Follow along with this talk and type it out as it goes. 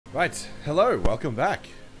Right, hello, welcome back.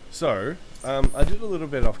 So, I did a little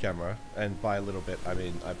bit off camera, and by a little bit, I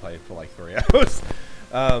mean I played for like 3 hours.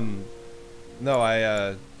 No,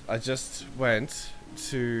 I just went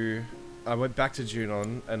to, I went back to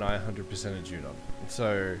Junon, and I 100%ed Junon.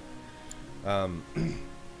 So,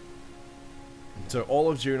 so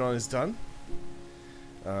all of Junon is done.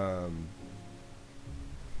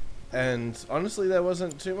 And honestly, there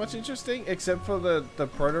wasn't too much interesting, except for the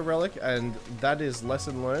proto relic, and that is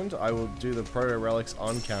lesson learned. I will do the proto relics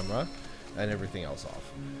on camera, and everything else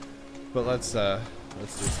off. But let's do some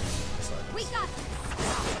assignments.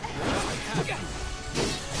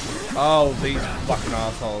 Oh, these fucking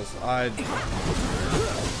assholes!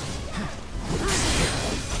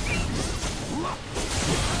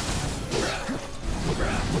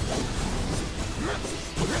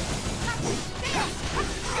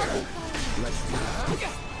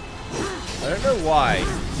 I don't know why.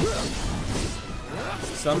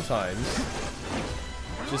 Sometimes,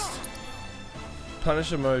 just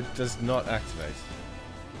Punisher mode does not activate.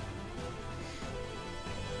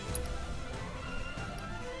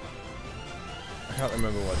 I can't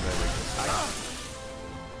remember what mode it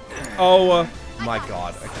is. Oh my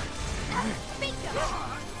god. Okay.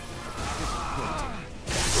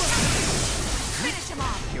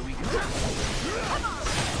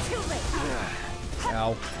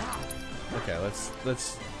 Ow. Okay, let's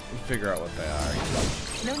figure out what they are.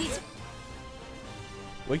 No need to.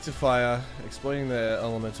 Weak to fire, exploiting their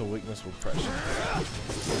elemental weakness will pressure.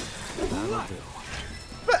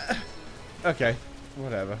 But, okay,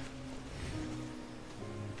 whatever.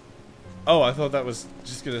 Oh, I thought that was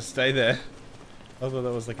just gonna stay there. I thought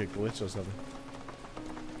that was like a glitch or something.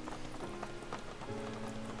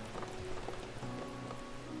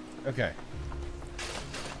 Okay.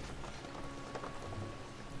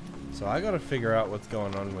 So I gotta figure out what's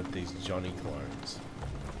going on with these Johnny clones.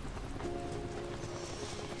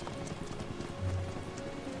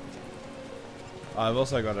 I've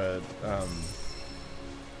also got a,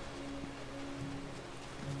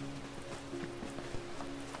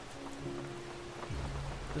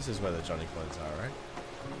 this is where the Johnny clones are, right?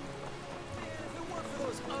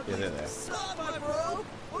 Yeah, they're there. Sup, my bro?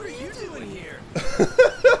 What are you doing here?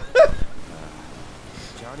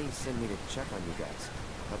 Johnny sent me to check on you guys.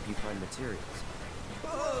 Help you find materials.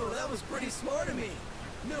 Oh, that was pretty smart of me.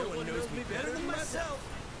 No one knows me better than myself.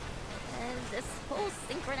 This whole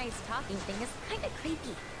synchronized talking thing is kind of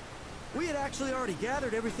creepy. We had actually already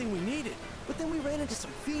gathered everything we needed, but then we ran into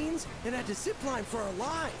some fiends and had to zipline for our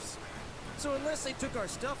lives. So unless they took our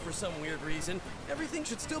stuff for some weird reason, everything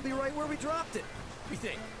should still be right where we dropped it. We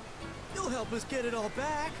think. You'll help us get it all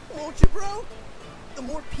back, won't you, bro? The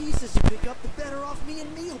more pieces you pick up, the better off me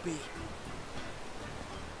and me'll be.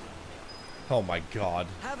 Oh my god.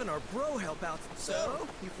 Having our bro help out. So,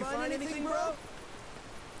 you find anything, bro?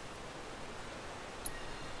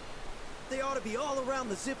 They ought to be all around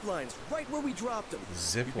the zip lines, right where we dropped them.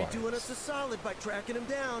 Zip You'd lines. be doing us a solid by tracking them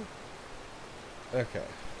down. Okay.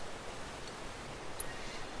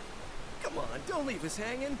 Come on, don't leave us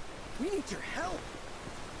hanging. We need your help.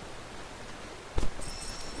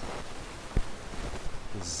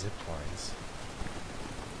 The zip lines.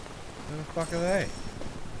 Where the fuck are they?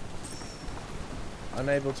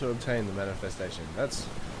 Unable to obtain the manifestation. That's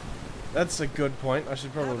a good point. I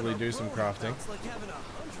should probably do some crafting. It's like having $100.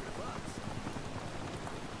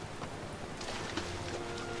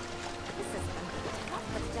 This is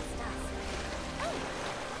tough with just us. Oh,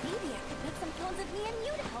 maybe I could make some clones of me and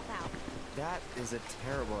you to help out. That is a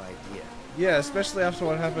terrible idea. Yeah, especially after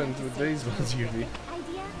what happened with these ones, Yuffie.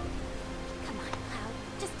 Idea? Come on, Cloud.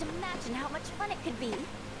 Just imagine how much fun it could be.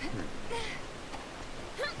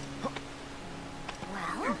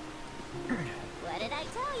 Well, what did I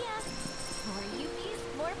tell ya? More Yuppies,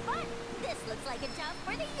 more fun. This looks like a job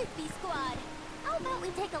for the Yuppie squad. How about we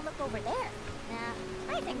take a look over there? Nah,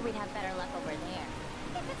 I think we'd have better luck over there.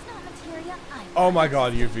 If it's not materia, I'm... Oh my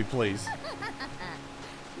god, Yuffie, please.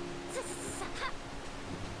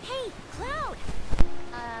 Hey, Cloud!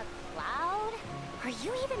 Cloud? Are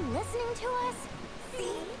you even listening to us?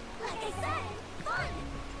 See? Like I said, fun!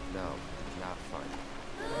 No, not fun.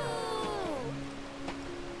 Ooh.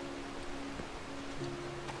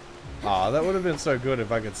 Aw, that would have been so good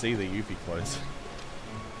if I could see the Yuffie clones.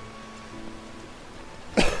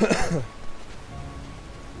 I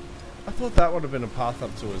thought that would have been a path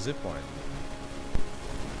up to a zipline.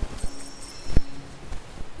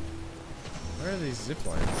 Where are these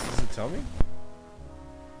ziplines? Does it tell me?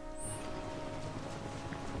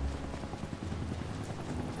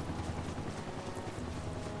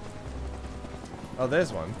 Oh,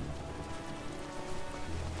 there's one.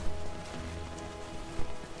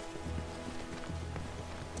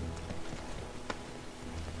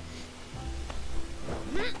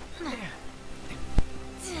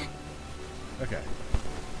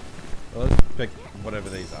 whatever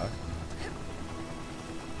these are.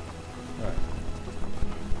 Alright.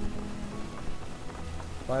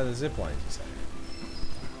 By the zip lines, you say.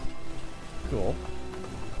 Cool.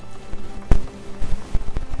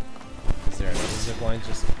 Is there another zip line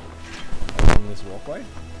just along this walkway?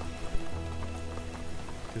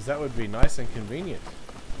 Because that would be nice and convenient.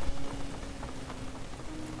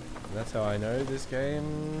 And that's how I know this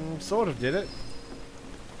game sort of did it.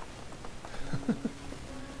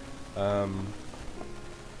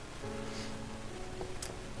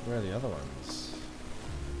 Where are the other ones?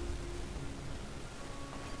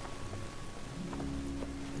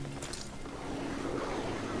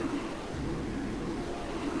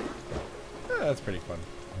 Yeah, that's pretty fun.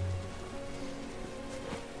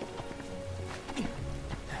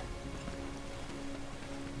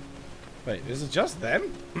 Wait, is it just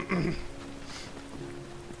them?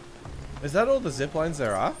 Is that all the zip lines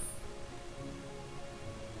there are?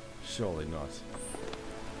 Surely not.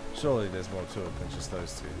 Surely there's more to it than just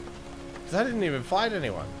those two. Because I didn't even fight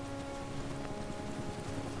anyone.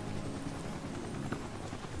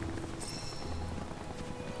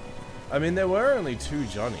 I mean, there were only 2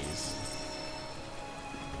 Johnnies.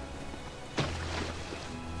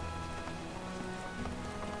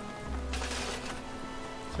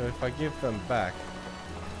 So if I give them back...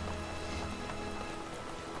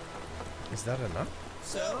 Is that enough?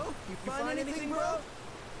 So, you find anything, bro?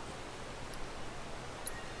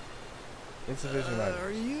 Insufficient item.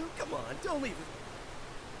 Are you? Come on, don't leave it.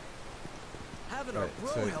 Having our bro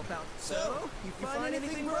so- help out. So, you find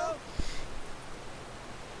anything, bro?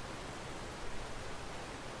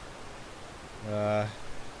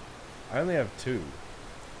 I only have 2.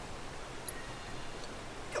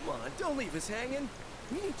 Come on, don't leave us hanging.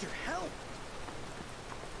 We need your help.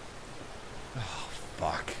 Oh,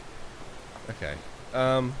 fuck. Okay.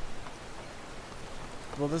 Well,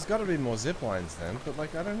 there's got to be more zip lines then, but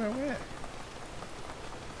like, I don't know where.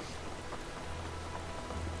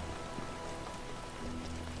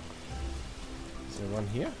 Is there one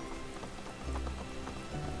here?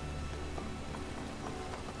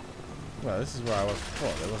 Well, this is where I was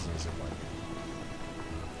before. There wasn't a zip line.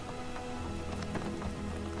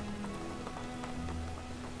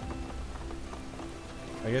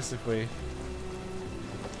 I guess if we...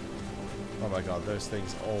 Oh my god, those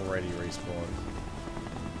things already respawned.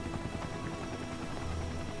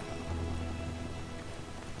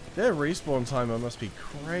 Their respawn timer must be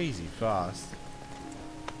crazy fast.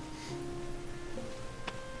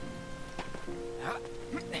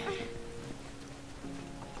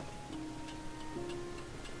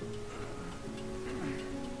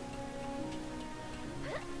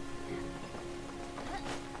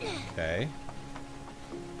 Okay.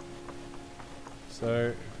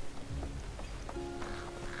 So...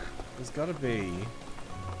 there's gotta be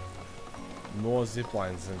more zip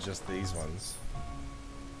lines than just these ones.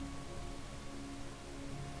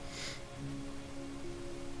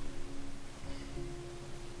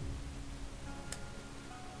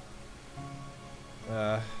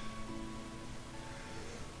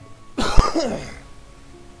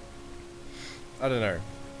 I don't know.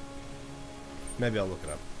 Maybe I'll look it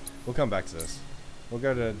up. We'll come back to this. We'll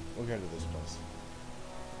go to this place.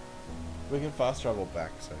 We can fast travel back,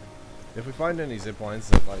 so if we find any zip lines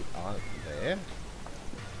that like aren't there.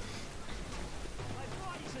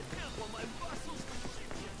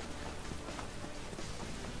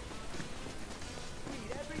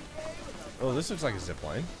 Oh, this looks like a zip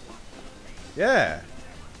line. Yeah.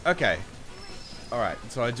 Okay. Alright,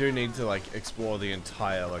 so I do need to like explore the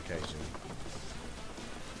entire location.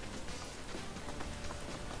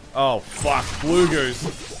 Oh fuck, blue goose.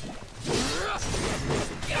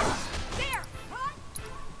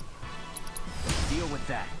 Deal with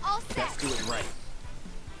that. Let's do it right.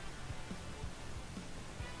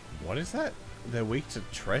 What is that? They're weak to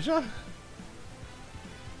treasure?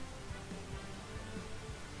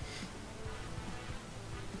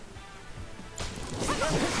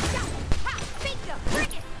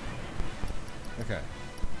 Okay.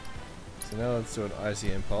 So now let's do an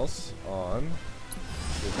icy impulse on.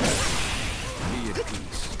 Be at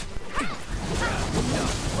peace.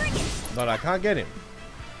 But I can't get him.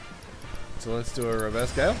 So let's do a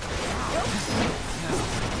reverse gale.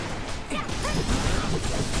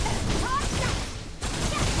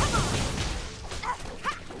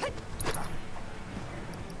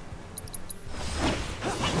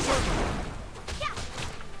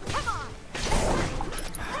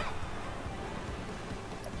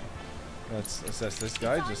 Let's assess this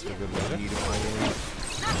guy just for good measure.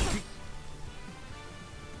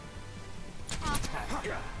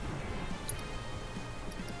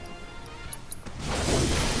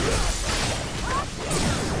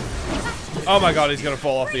 Oh my god, he's gonna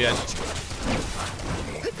fall off the edge. Well,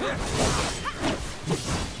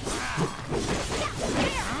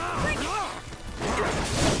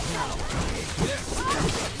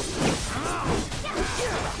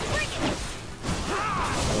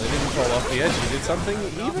 he didn't fall off the edge, he did something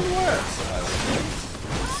even worse.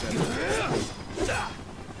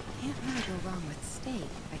 Can't really go wrong with steak,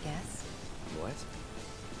 I guess. What?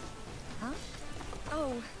 Huh?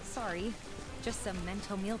 Oh, sorry. Just some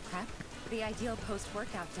mental meal prep. The ideal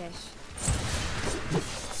post-workout dish.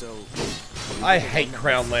 So... I hate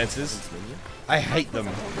crown lances. I hate them.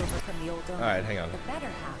 Alright, Alright, hang on. The better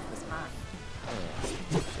half was mine.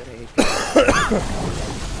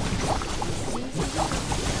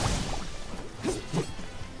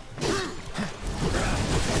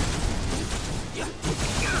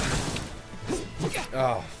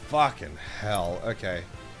 Oh, fucking hell. Okay.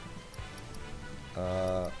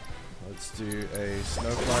 Let's do a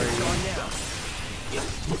snow flurry.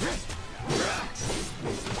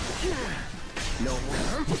 No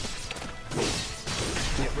more.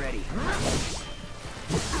 Get ready.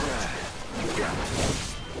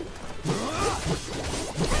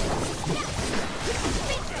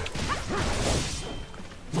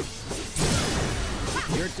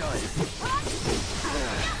 You're done.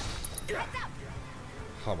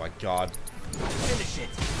 Oh my god. Finish it.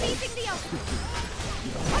 Seizing the open.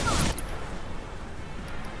 Come on.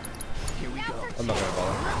 Here we go. I'm not gonna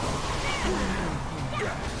bother.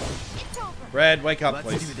 It's over. Red, wake up, Let's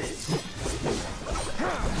please. do this.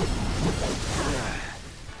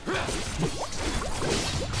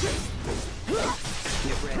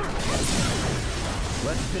 Get ready.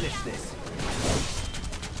 Let's finish this.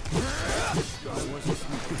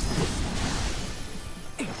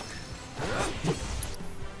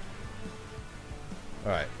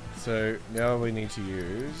 Alright, so now we need to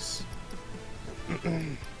use...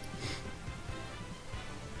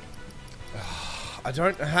 I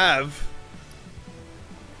don't have...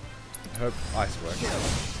 I hope ice works.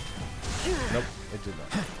 Nope, it did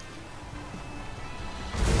not.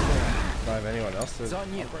 Do I have anyone else to... It's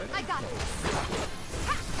on you. I got it.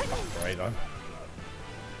 Great on.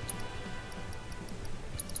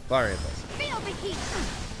 Flurry of this. Feel the heat.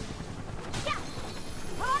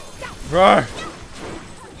 Bro!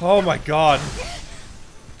 Oh my god.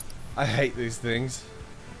 I hate these things.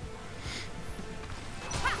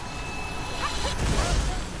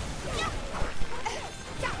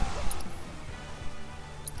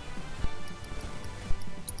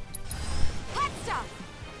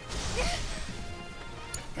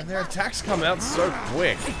 And their attacks come out so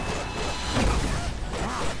quick.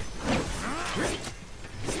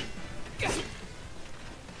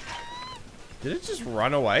 Did it just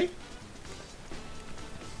run away?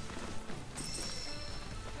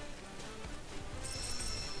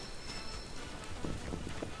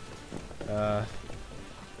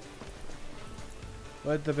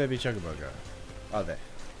 Where'd the baby chocobo go? Oh, there.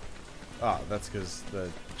 Oh, that's because the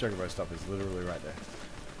chocobo stuff is literally right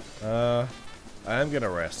there. I am gonna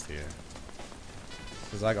rest here.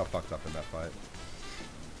 Because I got fucked up in that fight.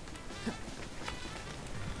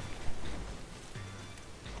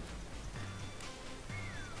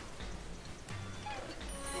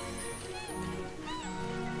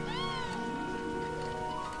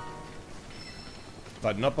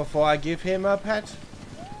 But not before I give him a pet.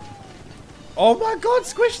 Oh my god,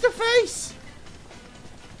 squish the face!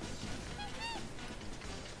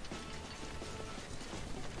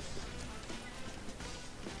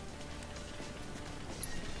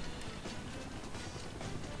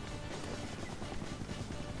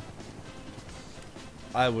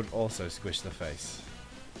 I would also squish the face.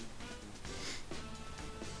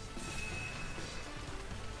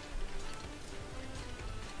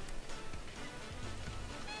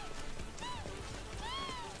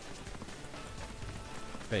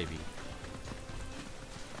 Baby.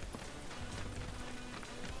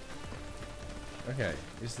 Okay,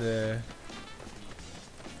 is there...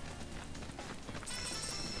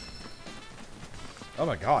 Oh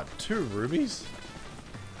my god, 2 rubies?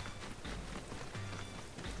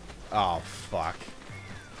 Oh, fuck.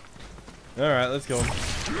 Alright, let's go.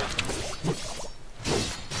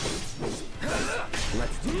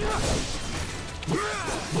 Let's do it.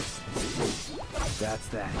 That's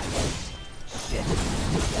that. Shit.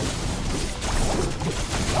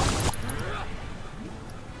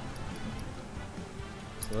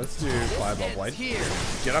 So let's do Fireball Blade.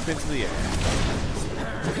 Get up into the air.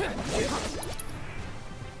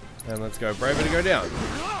 And let's go Braver to go down.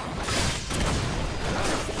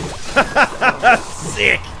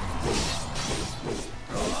 Sick!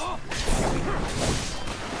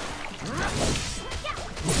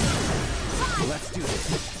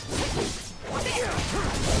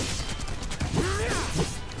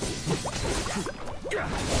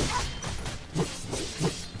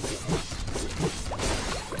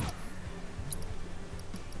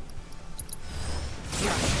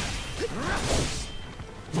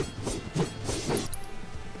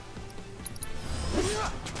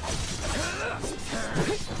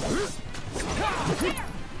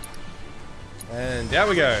 Down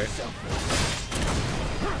we go.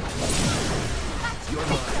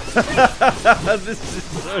 This is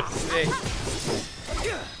so sick.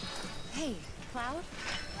 Hey, Cloud,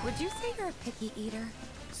 would you say you're a picky eater?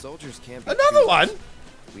 Soldiers can't be Another choosers. one?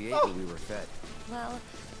 We ate Oh. what we were fed. Well,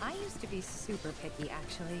 I used to be super picky,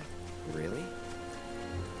 actually. Really?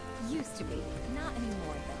 Used to be. Not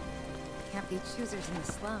anymore, though. Can't be choosers in the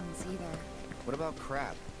slums, either. What about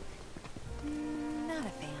crab? Not a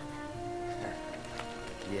fan.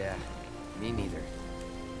 Yeah, me neither.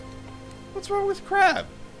 What's wrong with crab?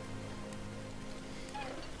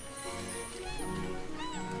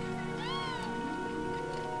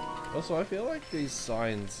 Also, I feel like these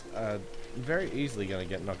signs are very easily going to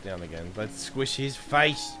get knocked down again. Let's squish his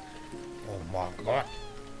face. Oh my god.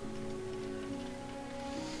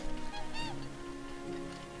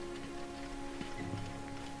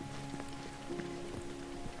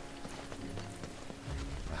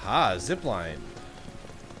 Aha, zipline.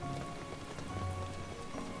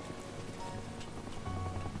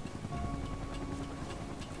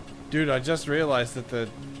 Dude, I just realized that the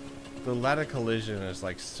ladder collision is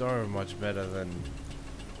like so much better than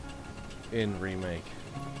in Remake.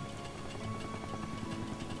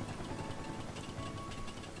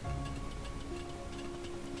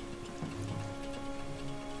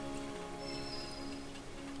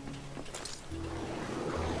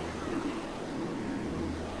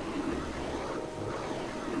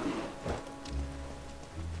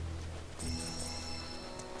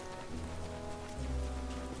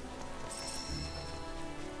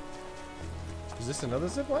 Is this another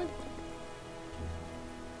zipline?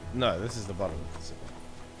 No, this is the bottom of the zipline.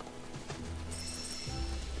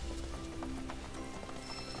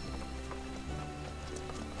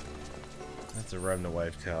 That's a roam the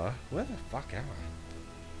wave tower. Where the fuck am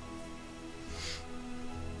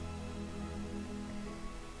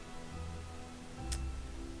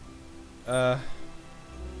I?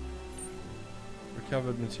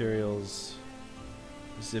 Recovered materials,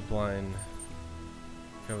 zipline.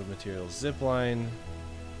 Recovered materials, zipline.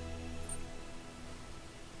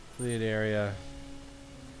 Cleared area.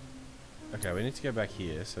 Okay, we need to go back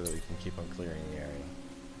here so that we can keep on clearing the area.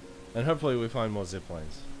 And hopefully we find more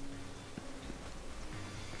ziplines.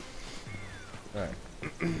 Alright.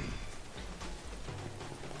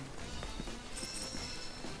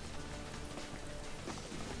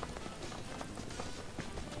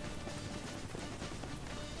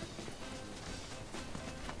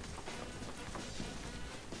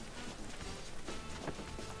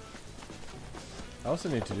 I also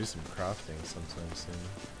need to do some crafting sometime soon.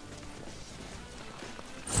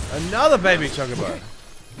 Another baby chocobo!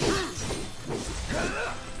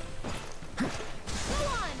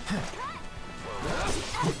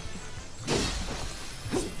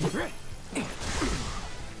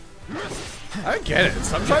 I don't get it.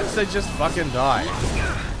 Sometimes they just fucking die.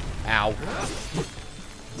 Ow.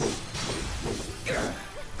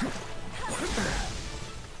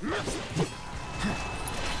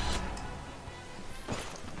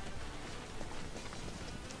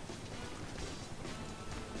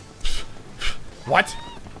 What?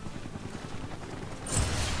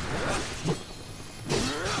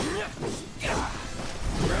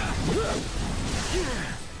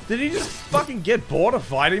 Did he just fucking get bored of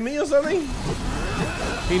fighting me or something?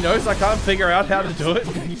 He knows I can't figure out how to do it.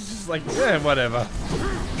 He's just like, yeah, whatever.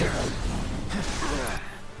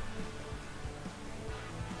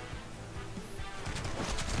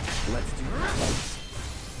 Let's do this.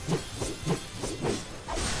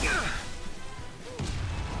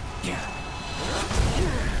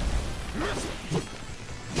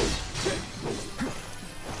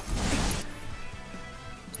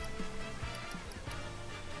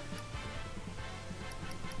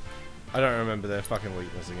 I don't remember their fucking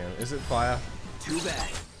weakness again. Is it fire? Too bad.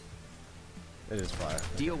 It is fire.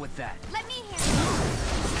 Deal with that. Let me handle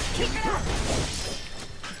it. Keep it up.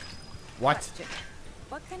 What? Question.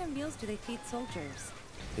 What kind of meals do they feed soldiers?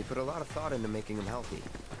 They put a lot of thought into making them healthy.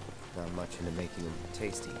 Not much into making them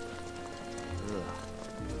tasty. Ugh.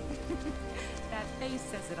 That face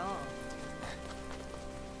says it all.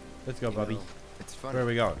 Let's go, Bubby. You know, it's funny. Where are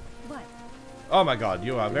we going? What? Oh my god,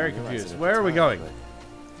 you are very Didn't realize confused. it at Where the are we time, going?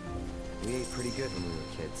 but We ate pretty good when we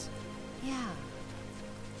were kids. Yeah.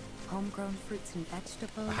 Homegrown fruits and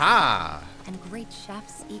vegetables. Aha! And great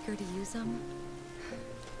chefs eager to use them.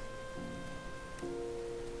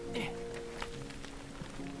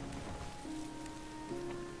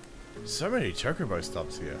 So many chocobo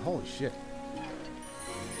stops here. Holy shit.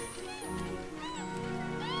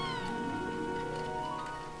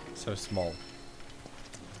 So small.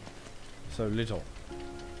 So little.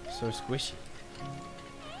 So squishy.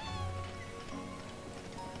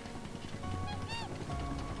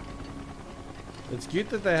 It's cute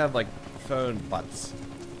that they have like phone butts.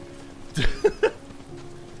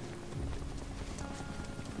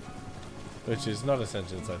 Which is not a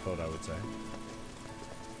sentence I thought I would say.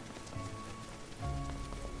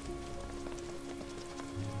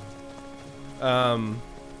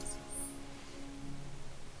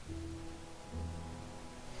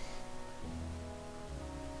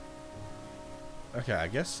 Okay, I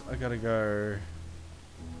guess I gotta go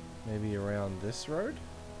maybe around this road?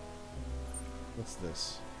 What's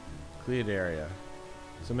this? Cleared area.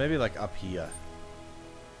 So maybe like up here.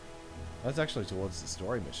 That's actually towards the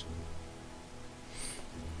story mission.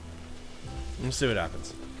 Let's see what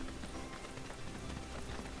happens.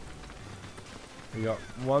 We got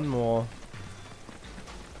one more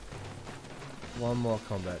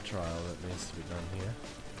combat trial that needs to be done here.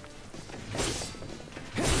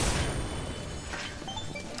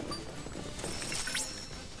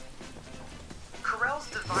 Corel's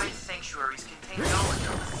divine sanctuaries contain knowledge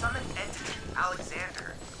of the summoned entity,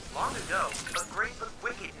 Alexander. Long ago, a great but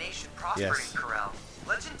wicked nation prospered in Corel.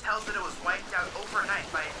 Legend tells that it was wiped out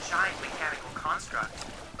overnight by a giant mechanical construct.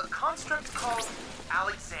 A construct called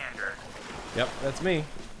Alexander. Yep, that's me.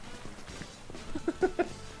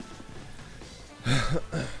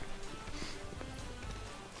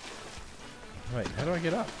 Wait, how do I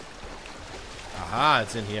get up? Aha,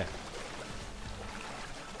 it's in here.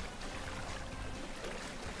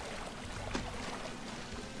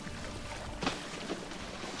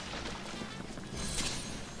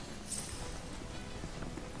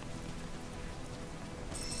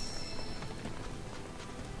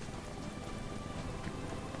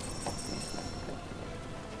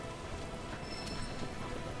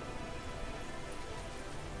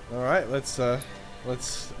 All right, let's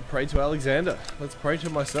pray to Alexander. Let's pray to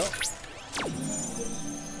myself.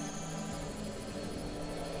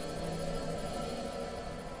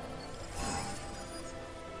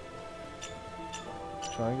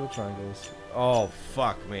 Triangle, triangles. Oh,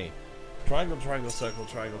 fuck me. Triangle, triangle, circle,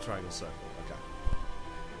 triangle, triangle, circle. Okay.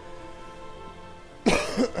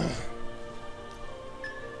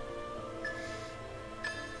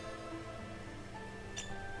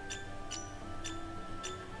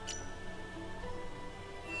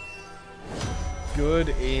 Good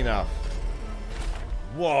enough.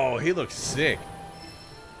 Whoa, he looks sick.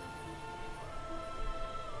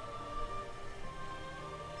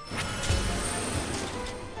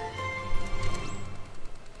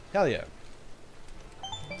 Hell yeah.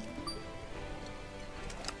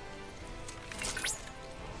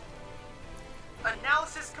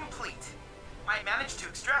 Analysis complete. I managed to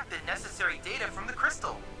extract the necessary data from the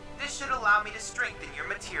crystal. This should allow me to strengthen your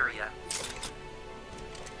materia.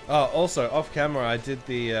 Oh, also off camera, I did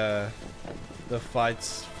the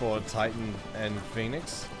fights for Titan and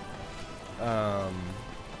Phoenix.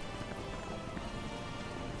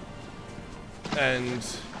 And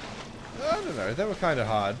I don't know, they were kind of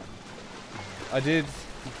hard. I did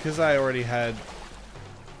because I already had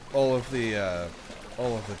all of the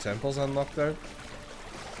temples unlocked though. It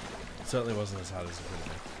certainly wasn't as hard as it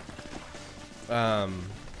could have been.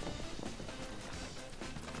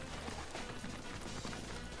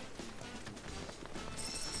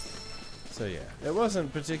 So yeah, it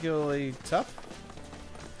wasn't particularly tough.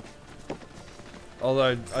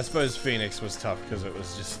 Although, I suppose Phoenix was tough because it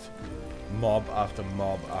was just mob after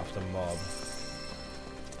mob after mob.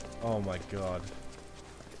 Oh my god.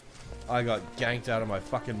 I got ganked out of my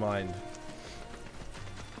fucking mind.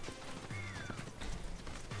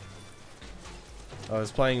 I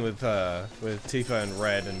was playing with Tifa and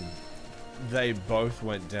Red and they both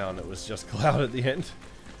went down. It was just Cloud at the end.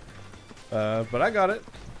 But I got it.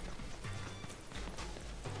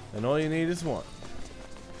 And all you need is one.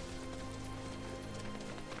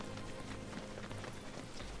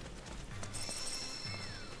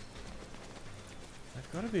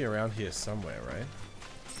 They've got to be around here somewhere, right?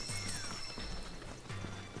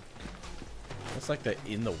 Looks like they're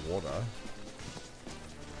in the water.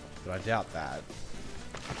 But I doubt that.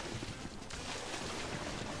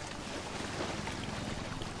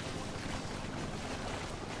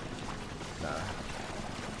 Nah.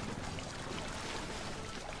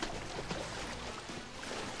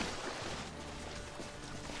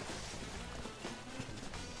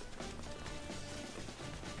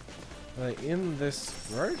 Are they in this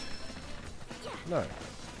road? No.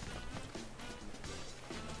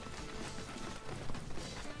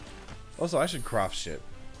 Also, I should craft shit.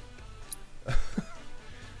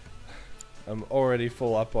 I'm already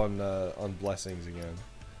full up on blessings again.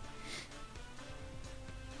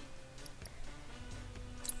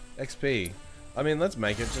 XP. I mean, let's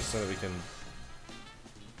make it just so that we can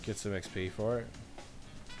get some XP for it.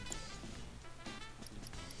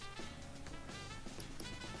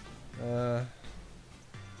 Can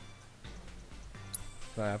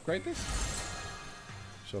I upgrade this?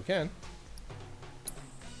 Sure can.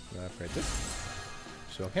 Can I upgrade this?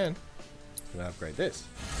 Sure can. Can I upgrade this?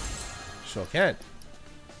 Sure can.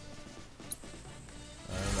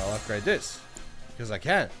 And I'll upgrade this. Because I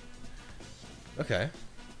can. Okay.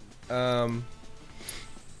 I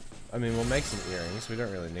mean, we'll make some earrings. We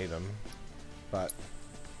don't really need them. But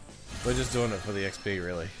we're just doing it for the XP,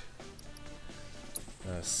 really.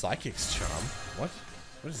 Psychic's Charm? What?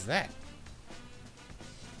 What is that?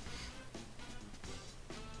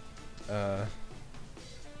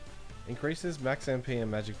 Increases max MP and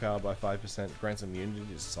magic power by 5%. Grants immunity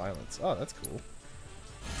to silence. Oh, that's cool.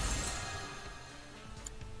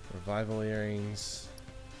 Revival earrings.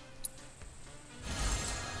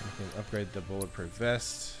 You can upgrade the bulletproof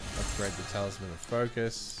vest. Upgrade the talisman of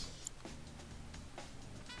focus.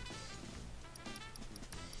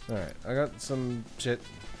 Alright, I got some shit.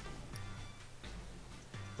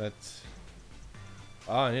 That's...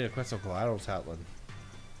 Oh, I need a Quetzalcoatl Talon.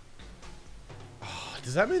 Oh,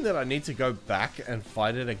 does that mean that I need to go back and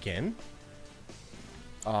fight it again?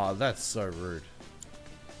 Oh, that's so rude.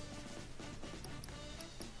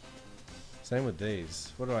 Same with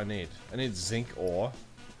these. What do I need? I need zinc ore.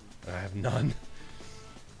 I have none.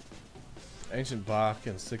 Ancient bark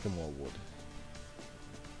and sycamore wood.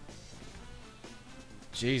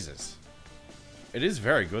 Jesus. It is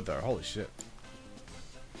very good though, holy shit.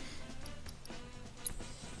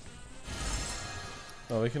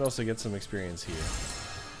 Oh, we can also get some experience here.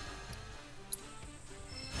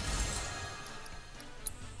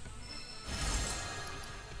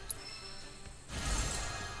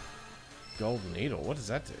 Golden needle, what does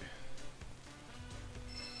that do?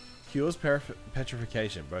 Cures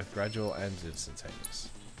petrification, both gradual and instantaneous.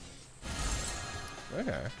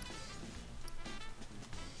 Okay.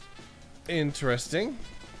 Interesting.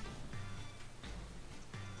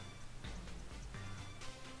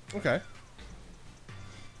 Okay.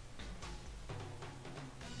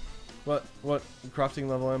 What crafting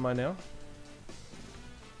level am I now?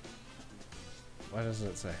 Why doesn't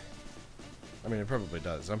it say? I mean, it probably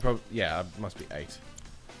does. Yeah, I must be 8.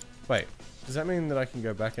 Wait, does that mean that I can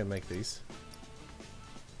go back and make these?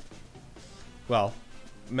 Well,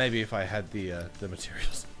 maybe if I had the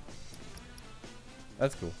materials.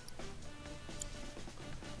 That's cool.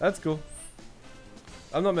 That's cool.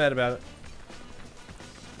 I'm not mad about it.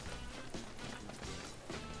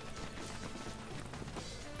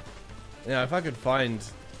 Yeah, if I could find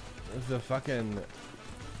the fucking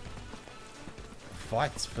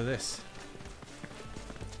fights for this,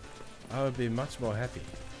 I would be much more happy.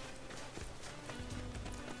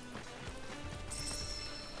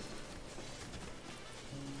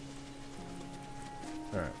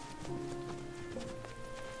 Alright.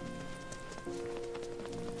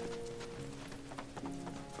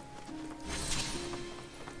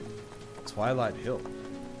 Twilight Hill.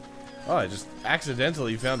 Oh, I just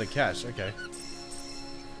accidentally found a cache. Okay.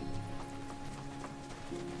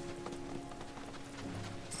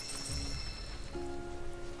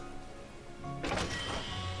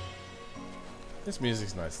 This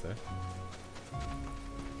music's nice though.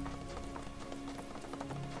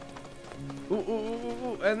 Ooh, ooh, ooh,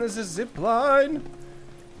 ooh, and there's a zip line.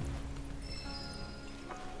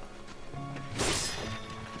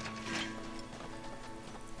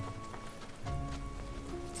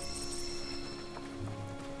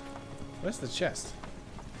 Where's the chest?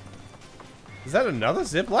 Is that another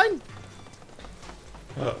zip line?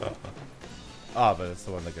 Oh, but it's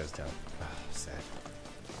the one that goes down. Oh, sad.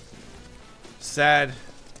 Sad.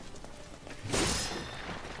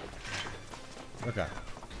 Okay.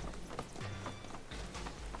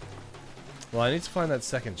 Well, I need to find that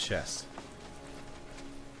second chest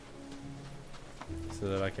so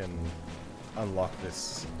that I can unlock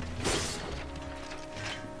this.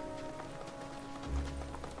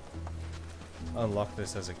 Unlock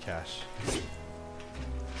this as a cache.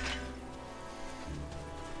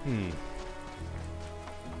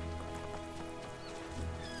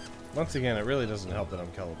 Once again, it really doesn't help that I'm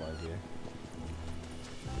colorblind here.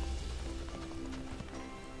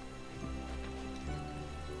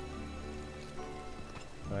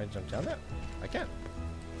 Can I jump down there? I can.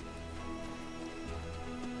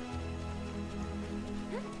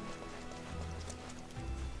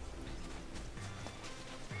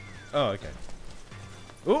 Oh, okay.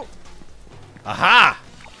 Ooh! Aha!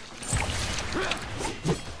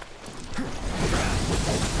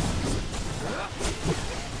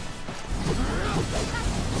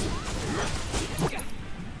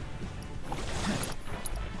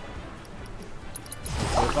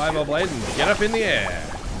 Fireball blade and get up in the air.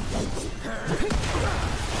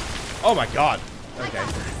 Oh my god. Okay.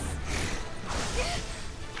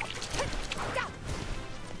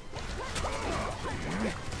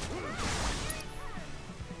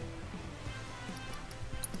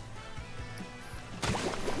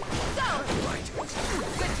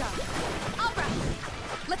 Good job. All right.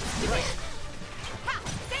 Let's do it. Ha!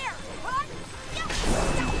 There.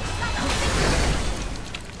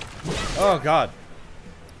 Oh god.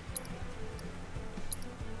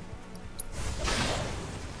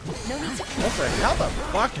 No need to. What the? How the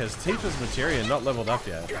fuck has Tifa's materia not leveled up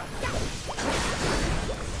yet?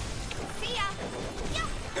 See ya.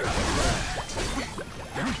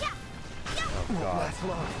 Oh god.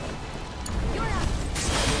 You're up.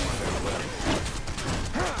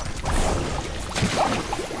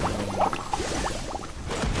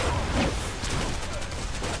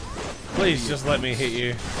 Please just let me hit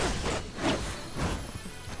you.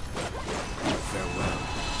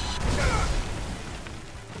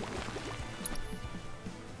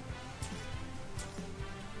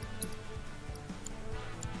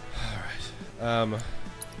 Alright.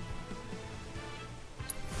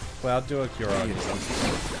 Well, I'll do a cure on you.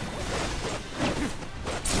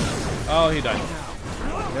 Oh, he died.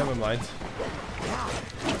 Never mind.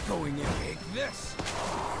 Going in like this.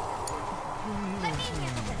 Let me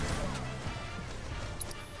handle this.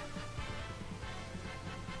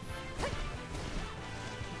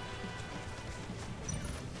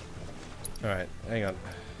 Alright, hang on.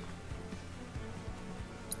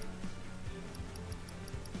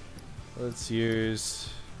 Let's use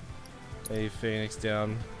a Phoenix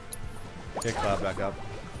down. Get Cloud back up.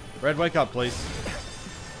 Red, wake up, please.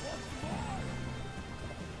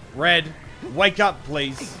 Red, wake up,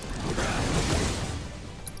 please.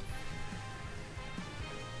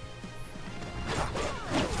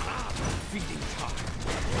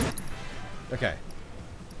 Okay.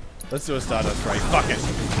 Let's do a Stardust Ray. Fuck it.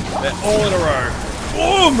 They're all in a row.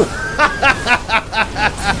 Boom!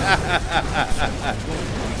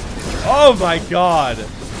 Oh my god.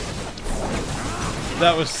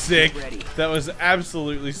 That was sick. That was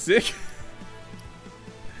absolutely sick.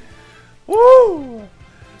 Woo!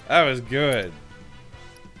 That was good.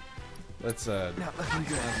 Let's Now let me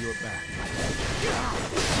grab your back.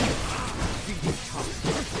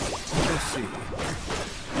 Let's see.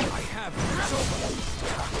 I have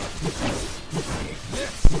take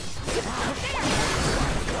this.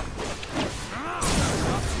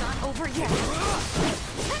 It's not over yet.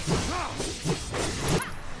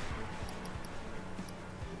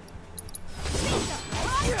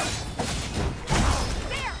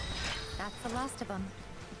 That's the last of them.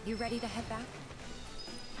 You ready to head back?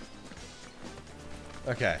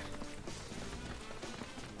 Okay.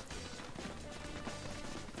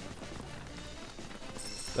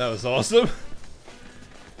 That was awesome.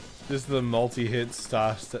 Just the multi-hit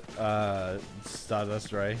Stardust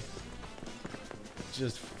Ray.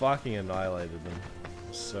 Just fucking annihilated them.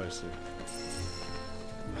 So sick.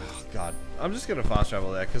 Oh, God. I'm just gonna fast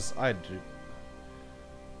travel there because I do.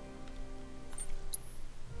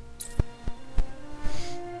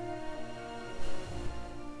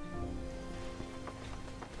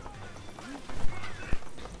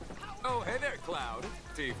 Oh, hey there, Cloud.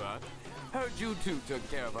 Tifa. Heard you two took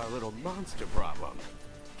care of our little monster problem.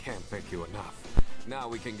 Can't thank you enough. Now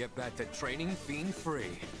we can get back to training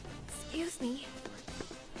Fiend-free. Excuse me.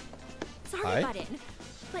 Sorry Hi? about it,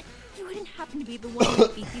 but you wouldn't happen to be the one who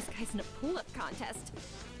beat these guys in a pull-up contest,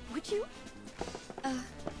 would you?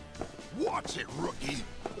 Watch it, rookie.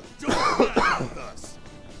 Don't mess with us.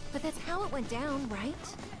 But that's how it went down,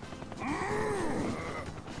 right?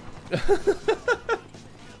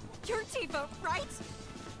 You're Tifa, right?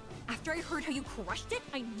 After I heard how you crushed it,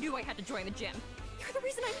 I knew I had to join the gym. You're the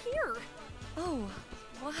reason I'm here. Oh,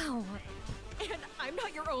 wow. And I'm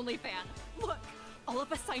not your only fan. Look, all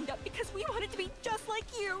of us signed up because we wanted to be just like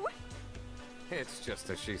you. It's just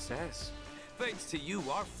as she says. Thanks to you,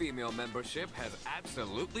 our female membership has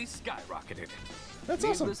absolutely skyrocketed. That's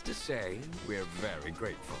awesome. Needless to say, we're very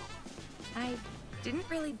grateful. I didn't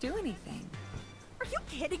really do anything. Are you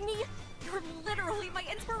kidding me? You're literally my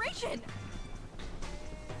inspiration.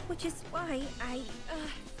 Which is why I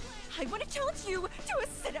want to challenge you to a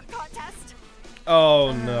sit-up contest.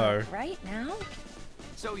 Oh no. Right now?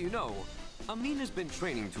 So you know, Amina's been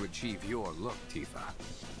training to achieve your look, Tifa.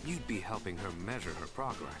 You'd be helping her measure her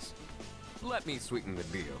progress. Let me sweeten the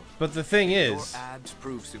deal. But the thing If is, your abs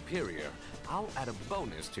prove superior, I'll add a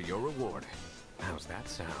bonus to your reward. How's that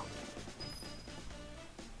sound?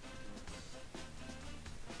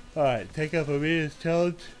 alright, take up Amina's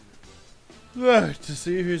challenge. To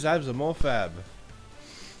see whose abs are more fab.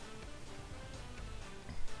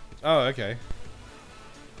 Oh, okay.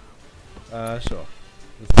 Sure.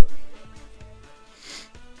 Let's do it.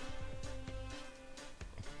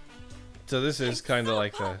 So this is kind of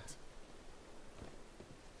like the...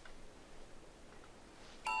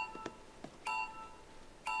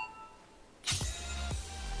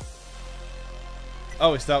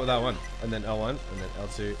 Oh, we start with R1, and then L1, and then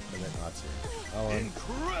L2, and then R2. L1.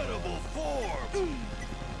 Incredible form!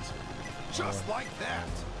 Just like that!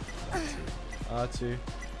 R2,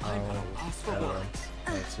 L1, L1,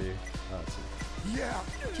 L2, R2. Yeah,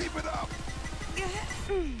 keep it up!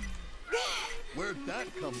 Where'd that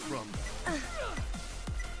come from?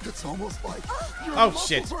 It's almost like your muscles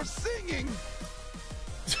shit. are singing!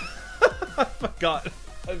 I forgot.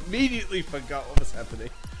 I immediately forgot what was happening.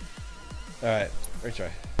 Alright, retry.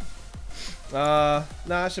 Nah,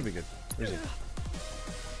 it should be good. Resume.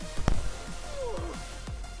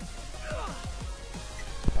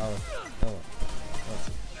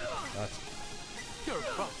 You're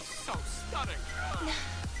both so stunning.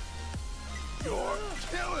 You're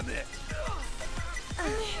killing it!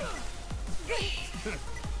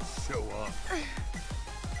 Show off.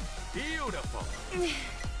 Beautiful.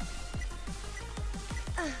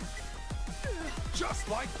 Just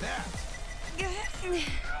like that!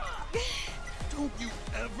 Don't you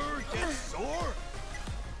ever get sore?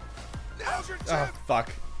 Now's your Oh, chance,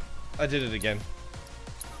 fuck. I did it again.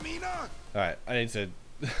 Mina! Alright, I need to...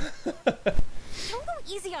 Don't go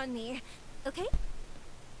easy on me, okay?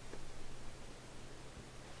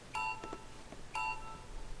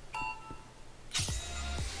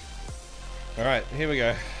 Alright, here we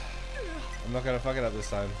go. I'm not gonna fuck it up this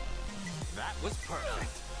time. That was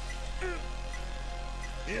perfect.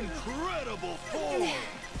 Incredible form!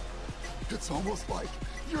 It's almost like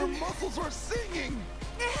your muscles are singing!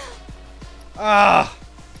 Ah!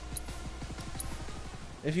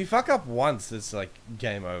 If you fuck up once, it's like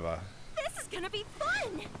game over. This is gonna be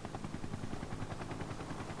fun!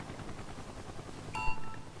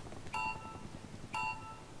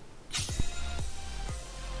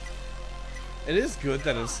 It is good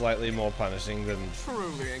that it's slightly more punishing than...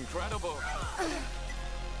 Truly incredible.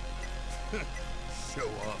 Show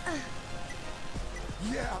off.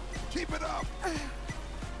 Yeah, keep it up!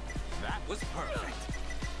 That was perfect.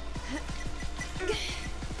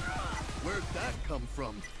 Where'd that come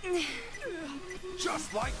from?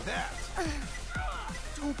 Just like that!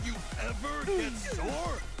 Don't you ever get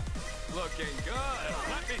sore? Looking good.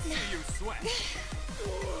 Let me see you sweat.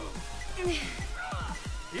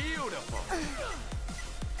 Beautiful.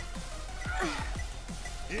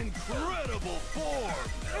 Incredible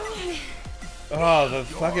form! Oh, the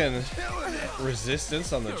fucking Killing it!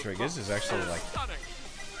 resistance on the triggers is actually like Stunning.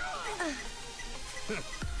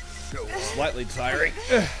 Show off. slightly tiring.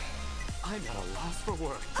 I'm at a loss for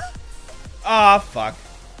words. Ah, fuck.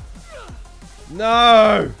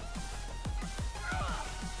 No!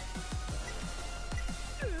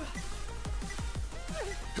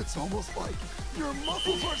 It's almost like your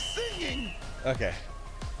muscles are singing! Okay.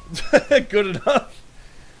 Good enough.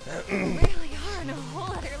 You really are on a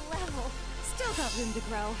whole other level. Still got room to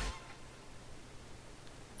grow.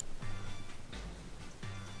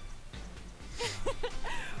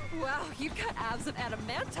 Wow, you've got abs of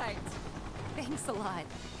adamantite. Thanks a lot.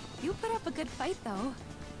 You put up a good fight, though.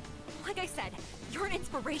 Like I said, you're an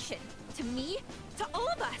inspiration. To me, to all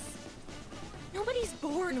of us. Nobody's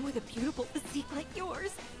born with a beautiful physique like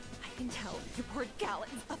yours. I can tell you poured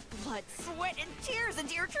gallons of blood, sweat, and tears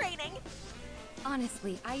into your training.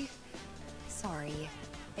 Honestly, Sorry.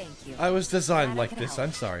 Thank you. I was designed Glad I like could this, help.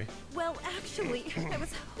 I'm sorry. Well, actually, I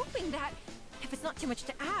was hoping that, if it's not too much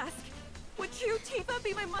to ask, would you, Tifa,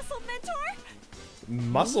 be my muscle mentor?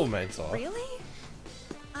 Muscle mentor? Really?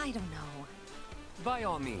 I don't know. By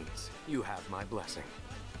all means, you have my blessing.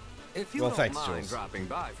 If you Well, don't thanks, mind Jules. dropping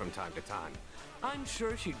by from time to time, I'm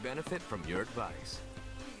sure she'd benefit from your advice.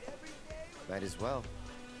 Might as well.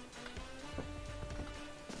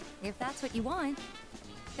 If that's what you want,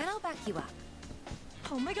 then I'll back you up.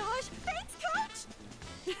 Oh my gosh! Thanks, Coach!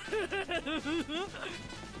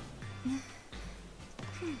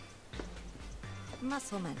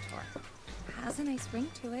 Muscle mentor. Has a nice ring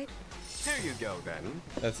to it. Here you go, then.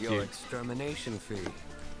 That's your cute. extermination fee.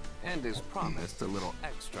 And as promised, a little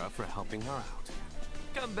extra for helping her out.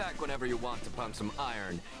 Come back whenever you want to pump some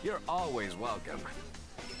iron. You're always welcome.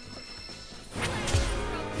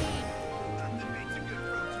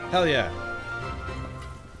 Hell yeah.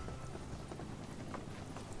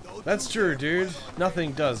 That's true, dude.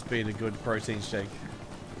 Nothing does beat a good protein shake.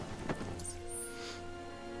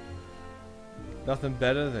 Nothing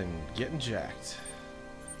better than getting jacked.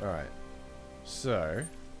 Alright. So,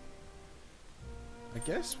 I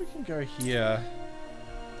guess we can go here.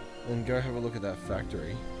 and go have a look at that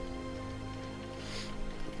factory.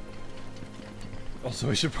 Also,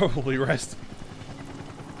 we should probably rest.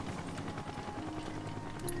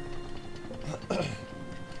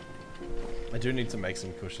 I do need to make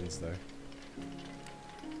some cushions though.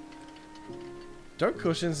 Don't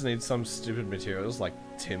cushions need some stupid materials like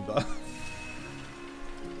timber?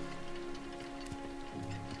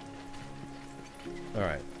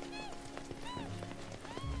 Alright.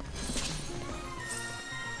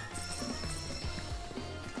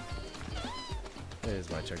 There's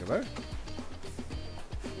my chocobo.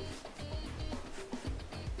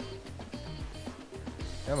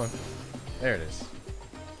 Come on. There it is.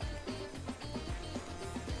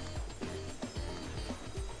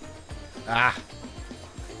 Ah!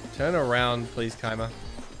 Turn around, please, Kaima.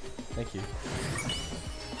 Thank you.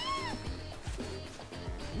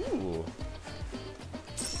 Ooh.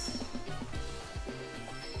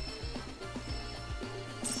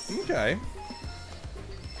 Okay.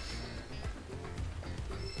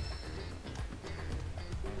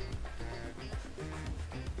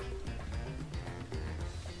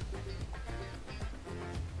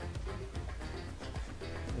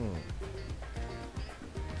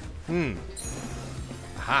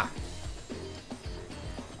 Aha.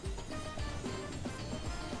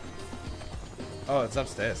 Oh, it's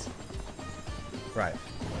upstairs. Right.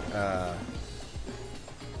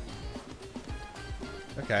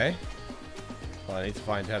 Okay. Well, I need to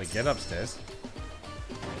find how to get upstairs.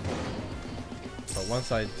 But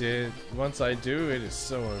once I do, it is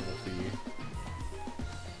so over for you.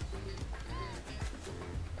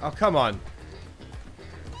 Oh, come on.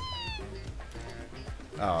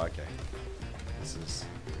 Oh, okay.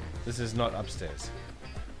 This is not upstairs.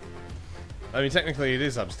 I mean, technically it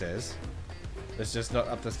is upstairs. It's just not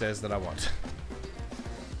up the stairs that I want.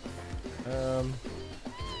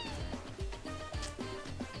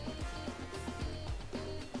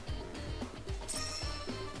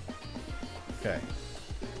 Okay.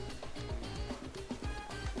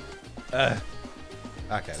 Okay,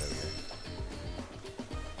 there we go.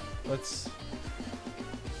 Let's...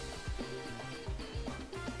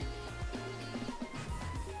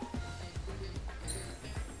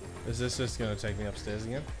 Is this just gonna take me upstairs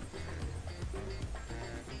again?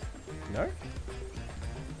 No?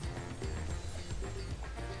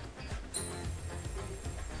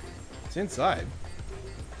 It's inside.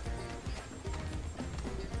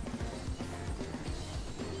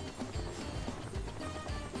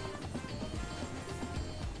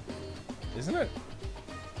 Isn't it?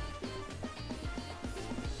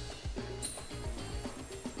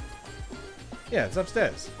 Yeah, it's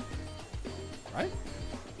upstairs. Right?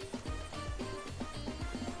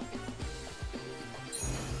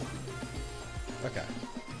 Okay.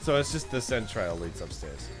 So it's just the scent trail leads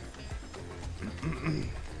upstairs.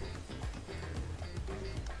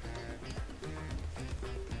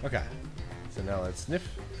 Okay. So now let's sniff.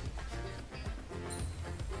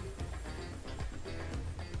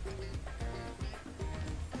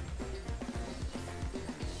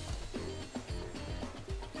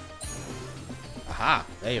 Aha!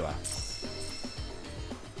 There you are.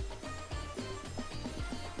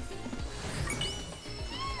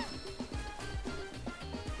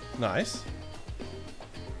 Nice.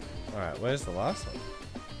 Alright, where's the last one?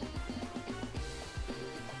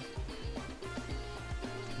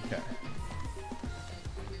 Okay.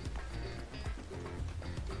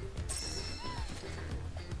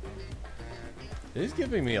 It is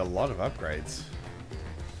giving me a lot of upgrades.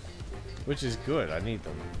 Which is good, I need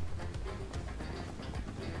them.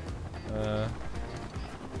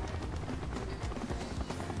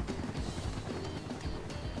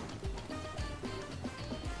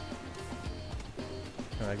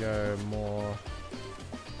 Can I go more?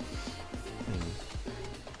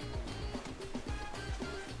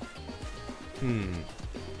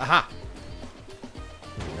 Aha!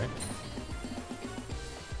 There we go.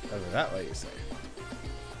 Over that way, you say?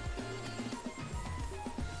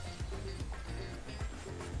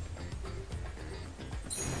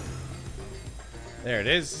 There it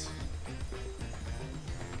is.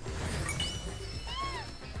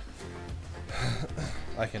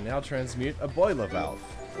 I can now transmute a boiler valve,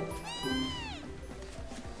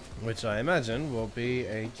 which I imagine will be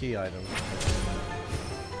a key item.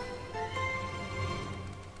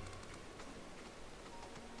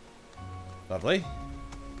 Lovely.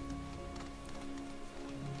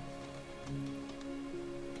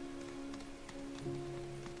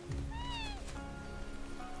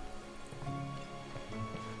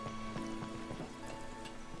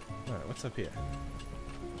 Alright, what's up here?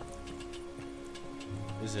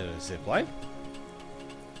 Is it a zip line?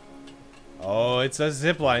 Oh, it's a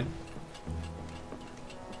zip line.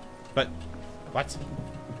 But, what?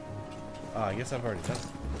 Oh, I guess I've already done it.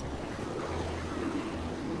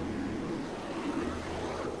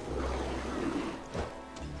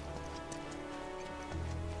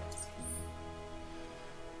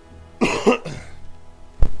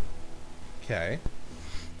 Okay.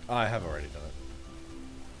 I have already done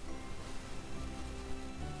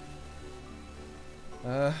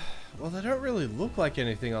it. Well, they don't really look like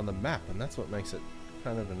anything on the map, and that's what makes it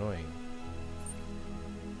kind of annoying.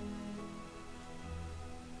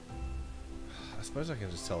 I suppose I can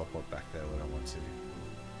just teleport back there when I want to.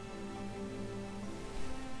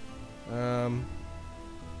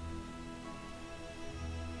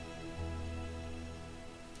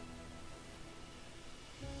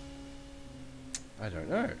 I don't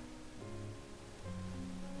know.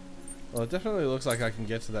 Well, it definitely looks like I can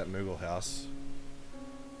get to that Moogle house.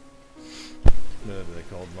 Whatever they're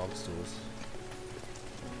called, mob stores.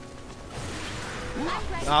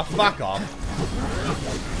 Ah, fuck off.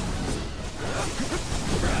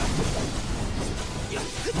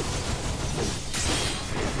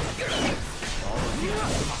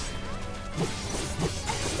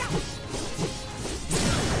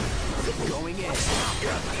 Going in.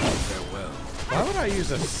 Farewell. Why would I use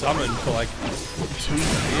a summon for like 2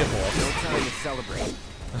 spear blocks? No time to celebrate.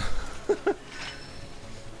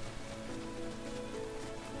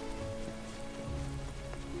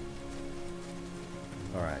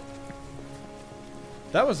 Alright.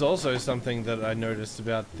 That was also something that I noticed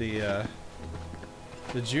about the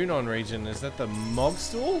Junon region, is that the mob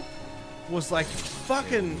stool was like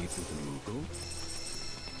fucking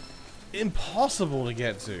impossible to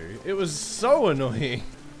get to. It was so annoying.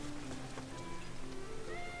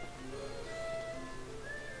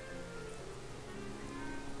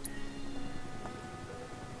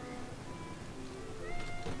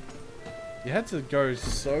 You had to go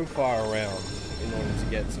so far around in order to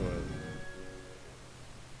get to it.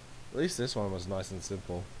 At least this one was nice and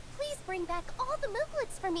simple. Please bring back all the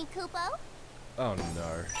Mooglets for me, Kupo. Oh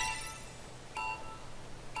no.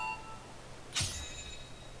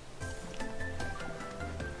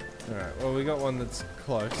 Alright, well we got one that's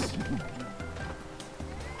close.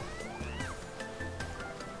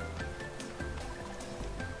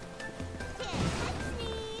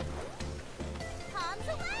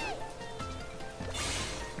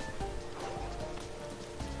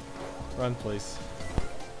 Run, please.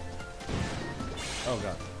 Oh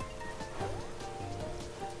god.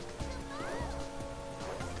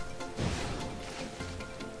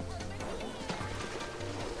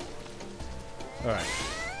 Alright.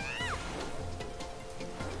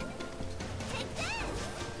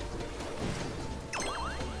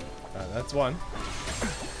 That's one.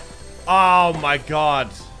 Oh my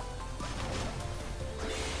god.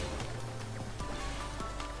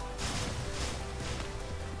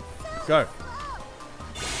 Go.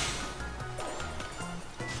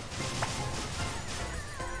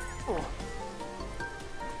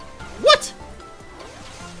 What?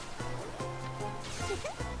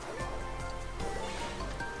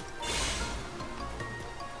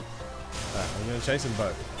 I'm gonna chase them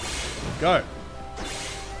both. Go.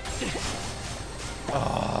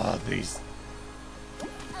 Ah, these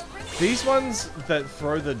ones that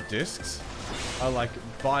throw the discs are like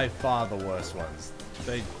by far the worst ones.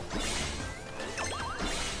 They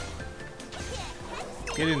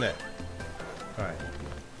get in there. Alright.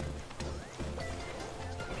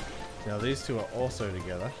 Now these two are also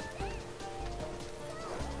together.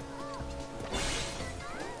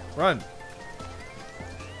 Run!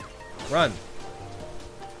 Run!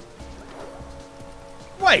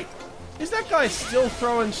 Wait! Is that guy still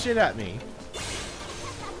throwing shit at me?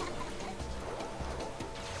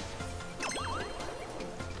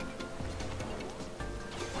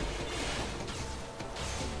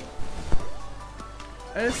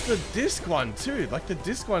 And it's the disc one too. Like the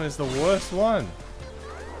disc one is the worst one.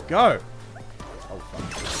 Go. Oh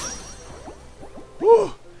fuck.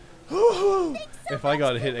 Woo! Woo! If I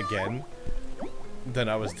got hit again, then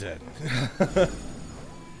I was dead.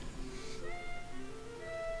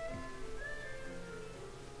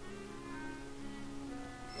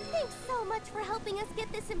 Thanks so much for helping us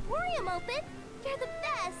get this Emporium open. You're the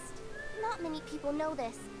best. Not many people know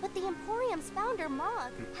this, but the Emporium's founder,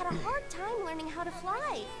 Mog, had a hard time learning how to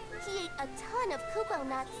fly. He ate a ton of Kupo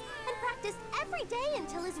nuts and practiced every day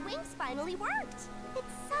until his wings finally worked.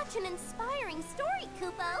 It's such an inspiring story,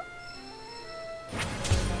 Kupo.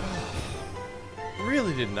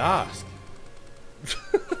 Really didn't ask.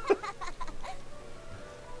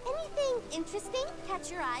 Anything interesting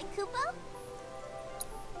catch your eye, Kupo?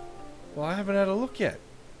 Well, I haven't had a look yet.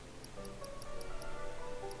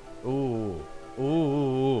 Ooh.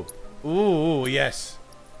 Ooh. Ooh, yes.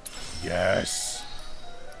 Yes.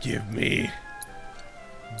 Give me.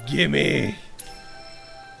 Gimme.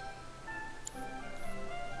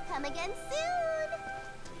 Come again soon.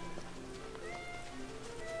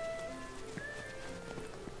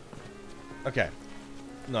 Okay.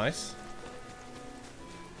 Nice.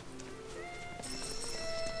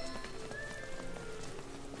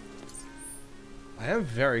 I am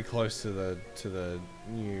very close to the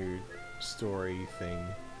new story thing.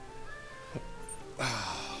 I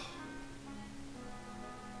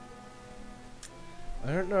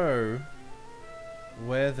don't know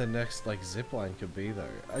where the next like zipline could be though.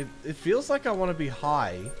 It feels like I want to be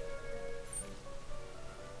high.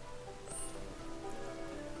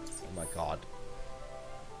 Oh my god.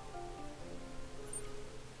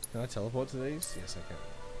 Can I teleport to these? Yes, I can.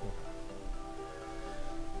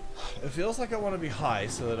 It feels like I want to be high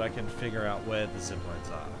so that I can figure out where the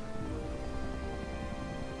ziplines are.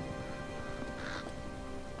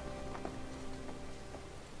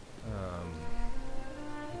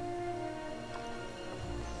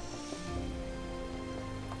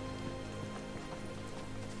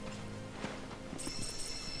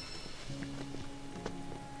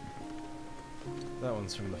 That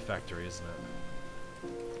one's from the factory, isn't it?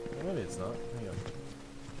 Or maybe it's not. Hang on.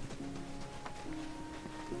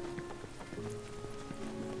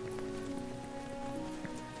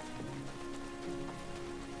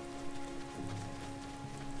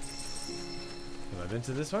 Have I been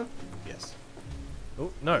to this one? Yes.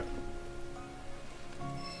 Oh, no.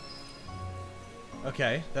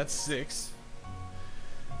 Okay, that's 6.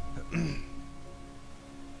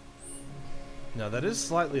 Now that is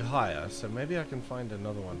slightly higher, so maybe I can find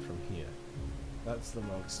another one from here. That's the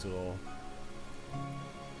monk stool.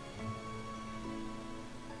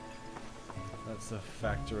 That's the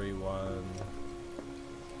factory one.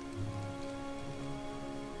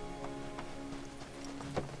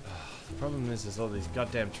 The problem is there's all these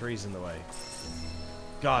goddamn trees in the way.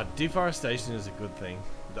 God, deforestation is a good thing.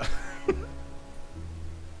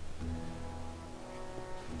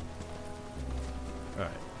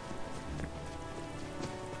 Alright.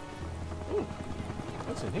 Ooh,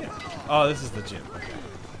 what's in here? Oh, this is the gym.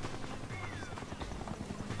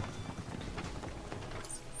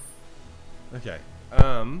 Okay.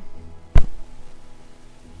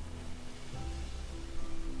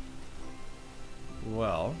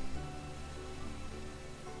 Well.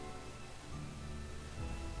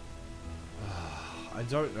 I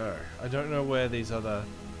don't know. I don't know where these other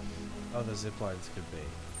ziplines could be.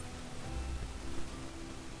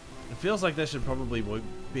 It feels like there should probably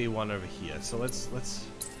be one over here. So let's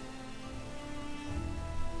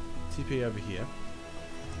TP over here.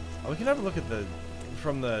 Oh, we can have a look at the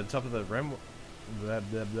from the top of the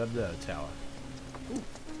tower. Ooh,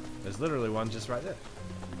 there's literally one just right there.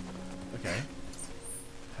 Okay.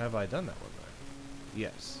 Have I done that one though?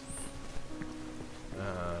 Yes.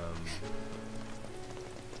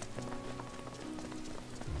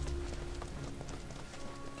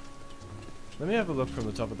 Let me have a look from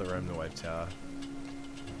the top of the Remnant Wave Tower.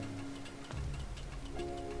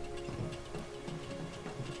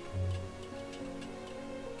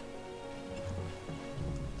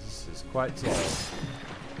 This is quite tall.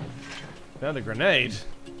 Found a grenade.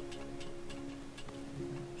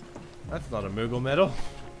 That's not a Moogle medal.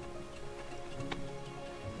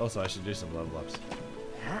 Also, I should do some level ups.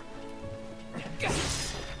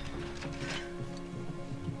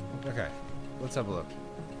 Okay, let's have a look.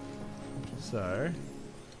 So,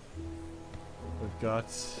 we've got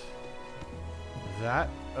that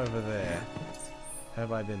over there.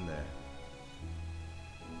 Have I been there?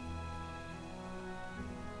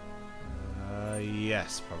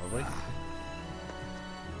 Yes, probably.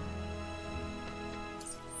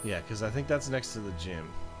 Yeah, because I think that's next to the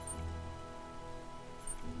gym.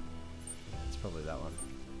 It's probably that one.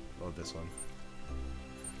 Or this one.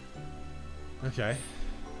 Okay.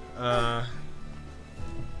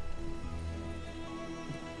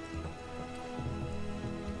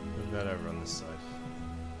 That over on this side.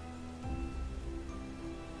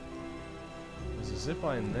 There's a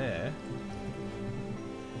zipline there.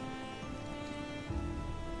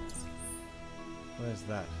 Where's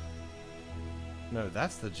that? No,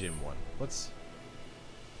 that's the gym one. What's...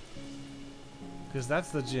 Because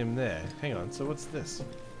that's the gym there. Hang on, so what's this?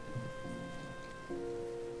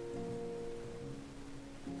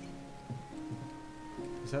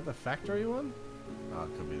 Is that the factory one? Oh,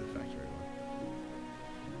 it could be the factory one.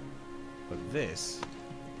 But this,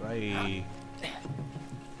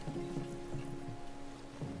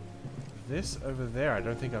 this over there, I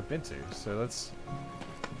don't think I've been to. So let's.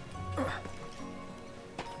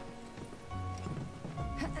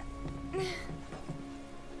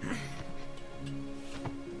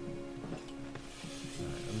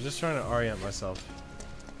 trying to orient myself.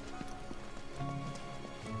 I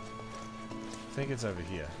think it's over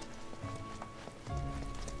here.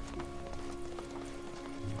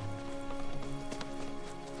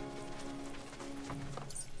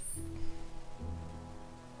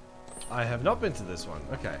 I have not been to this one.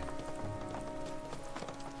 Okay.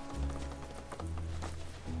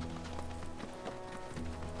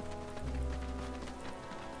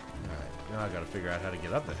 Alright, now I gotta figure out how to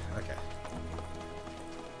get up there. Okay.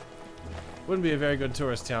 Wouldn't be a very good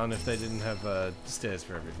tourist town if they didn't have stairs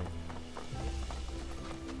for everything.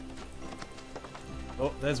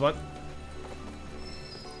 Oh, there's one.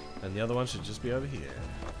 And the other one should just be over here.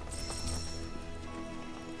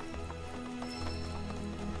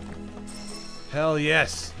 Hell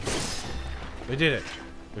yes! We did it.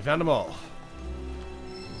 We found them all.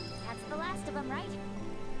 That's the last of them, right?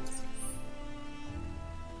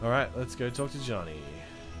 Alright, let's go talk to Johnny.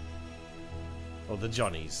 Or the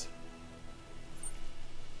Johnnies.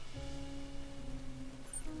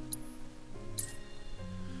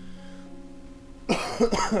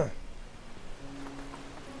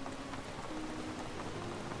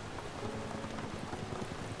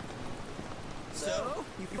 So,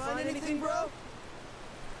 you find anything, bro?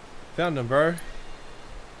 Found him, bro.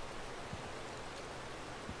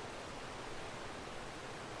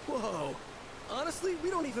 Whoa. Honestly, we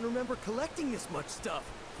don't even remember collecting this much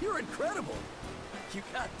stuff. You're incredible. You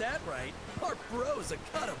got that right. Our bro's a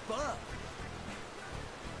cut above.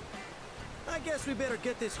 I guess we better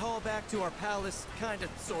get this haul back to our palace, kinda,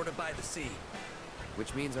 sorta by the sea.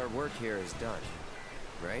 Which means our work here is done,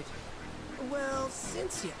 right? Well,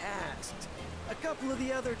 since you asked, a couple of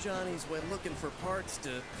the other Johnnies went looking for parts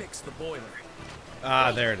to fix the boiler.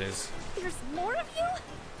 Ah, there it is. There's more of you?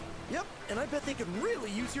 Yep, and I bet they could really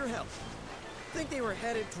use your help. Think they were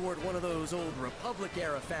headed toward one of those old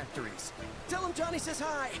Republic-era factories. Tell them Johnny says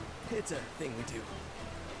hi. It's a thing we do.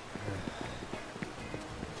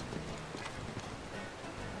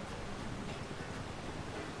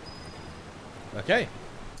 Okay.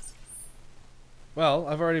 Well,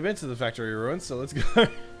 I've already been to the factory ruins, so let's go.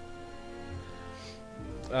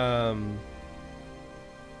 I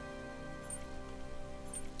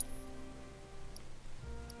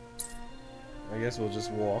guess we'll just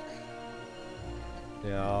walk.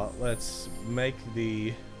 Now, let's make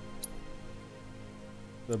the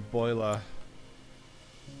boiler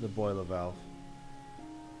valve.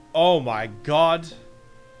 Oh my god.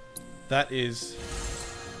 That is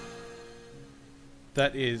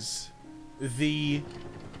the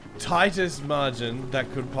tightest margin that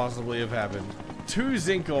could possibly have happened. 2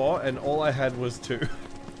 zinc ore and all I had was 2.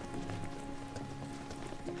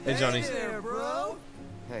 Hey Johnny. Hey there, bro.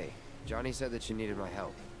 Hey, Johnny said that you needed my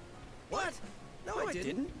help. What? No, I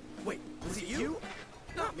didn't. Wait, was it you?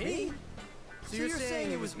 Not me. So you're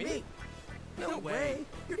saying it was me? No way.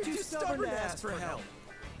 You're too stubborn to ask for help.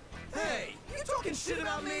 Hey, you talking shit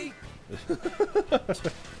about me? You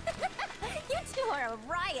two are a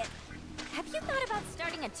riot. Have you thought about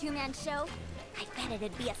starting a 2-man show? I bet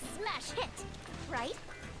it'd be a smash hit, right?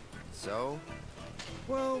 So?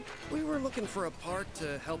 Well, we were looking for a part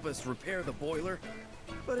to help us repair the boiler,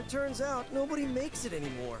 but it turns out nobody makes it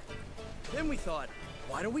anymore. Then we thought,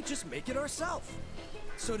 why don't we just make it ourselves?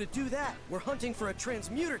 So to do that, we're hunting for a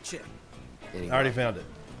transmuter chip. I already found it.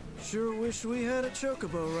 Sure wish we had a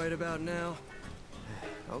chocobo right about now.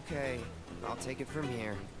 Okay, I'll take it from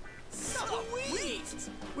here. Sweet!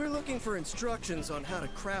 We're looking for instructions on how to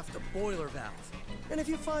craft a boiler valve. And if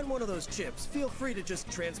you find one of those chips, feel free to just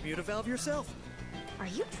transmute a valve yourself. Are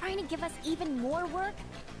you trying to give us even more work?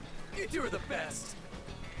 You two are the best.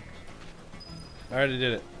 I already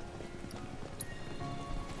did it.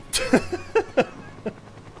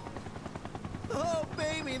 Oh,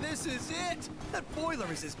 baby, this is it! That boiler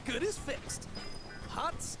is as good as fixed.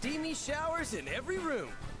 Hot, steamy showers in every room.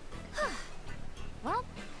 Well,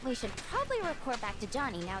 we should probably report back to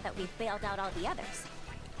Johnny now that we've bailed out all the others.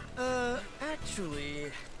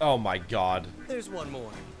 Actually, Oh my god. there's one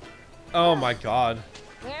more. Oh my god.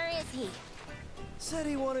 Where is he? Said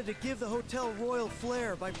he wanted to give the hotel royal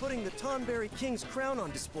flair by putting the Tonberry King's crown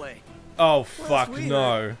on display. Oh Last fuck we no.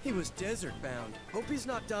 heard, he was desert bound. Hope he's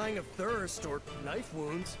not dying of thirst or knife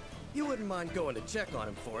wounds. You wouldn't mind going to check on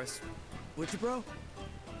him for us, would you, bro?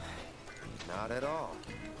 Not at all.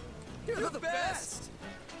 You're the best!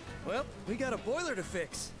 Well, we got a boiler to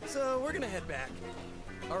fix, so we're gonna head back.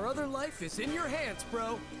 Our other life is in your hands,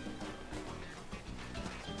 bro.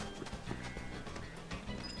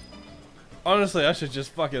 Honestly, I should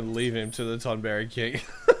just fucking leave him to the Tonberry King.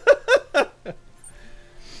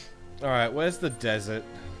 Alright, where's the desert?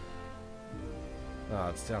 Oh,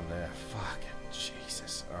 it's down there. Fucking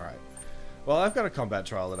Jesus. Alright. Well, I've got a combat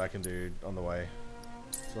trial that I can do on the way.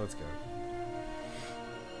 So let's go.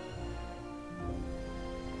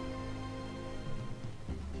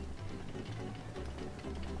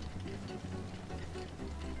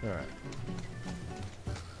 Alright.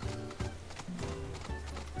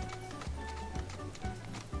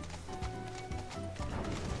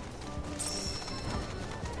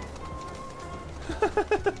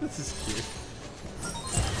 This is cute.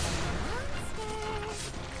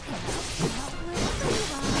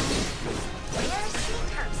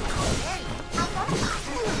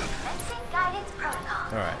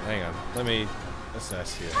 Alright, hang on. Let me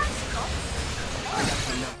assess here.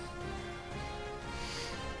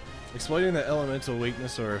 Exploiting the elemental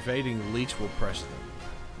weakness or evading leech will pressure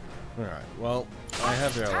them. Alright, well, I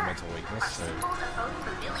have their elemental weakness, so...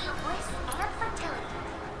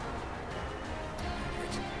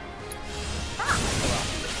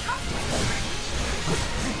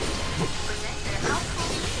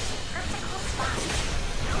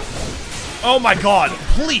 Oh my god!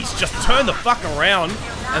 Please just turn the fuck around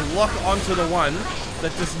and lock onto the one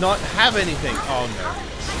that does not have anything. Oh no.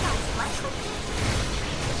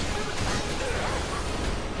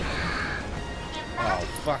 Oh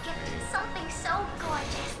fuck me.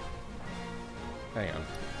 Hang on.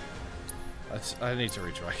 I need to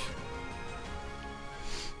retry.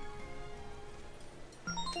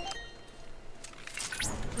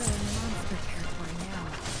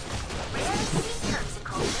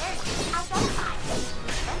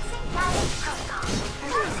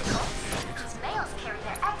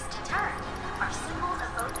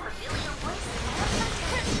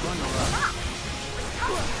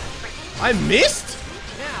 I missed?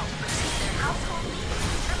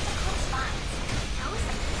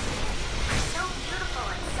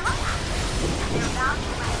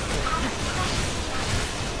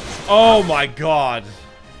 Oh my god.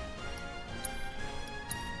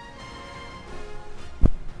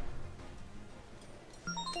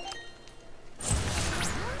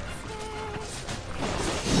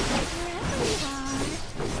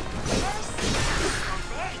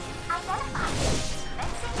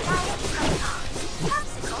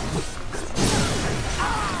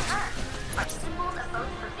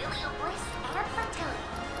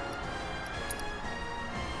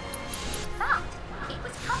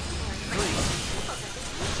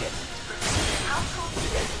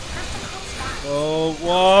 Oh,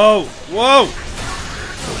 whoa, whoa!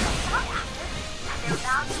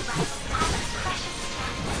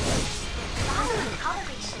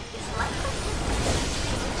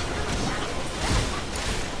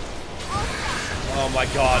 Oh my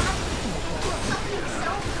god.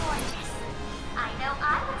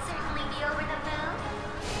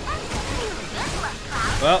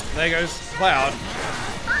 Well, there goes Cloud.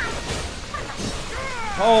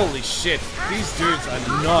 Holy shit, these dudes are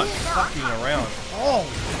not fucking around. Oh,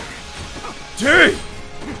 dude!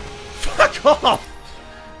 Fuck off!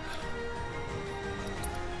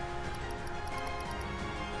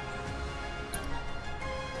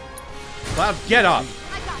 Cloud, get up!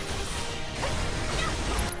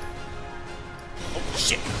 Oh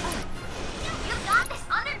shit! You got this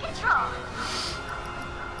under control.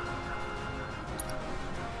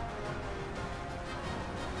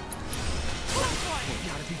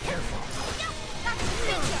 Gotta be careful.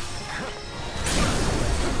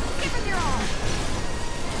 Give him your all.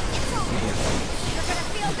 It's over. You're gonna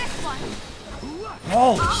feel this one.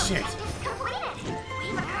 Holy shit! It's completed.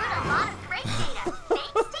 We've accrued a lot of great data,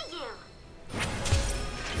 thanks to you.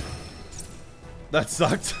 That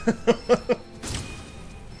sucked.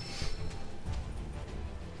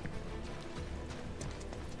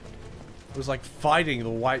 It was like fighting the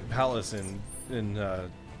White Palace in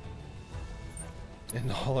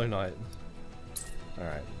Hollow Knight.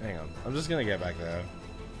 Alright, hang on. I'm just gonna get back there.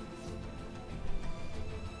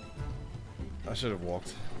 I should have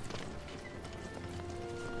walked.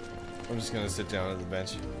 I'm just gonna sit down at the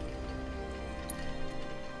bench.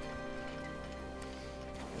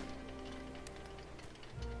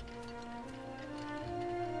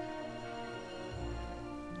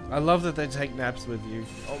 I love that they take naps with you.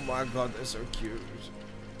 Oh my god, they're so cute.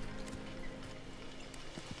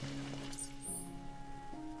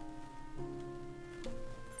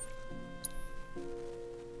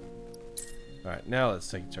 Alright, now let's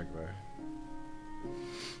take a chocobo.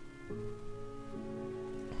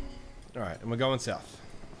 Alright, and we're going south.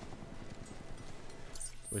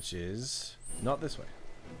 Which is not this way.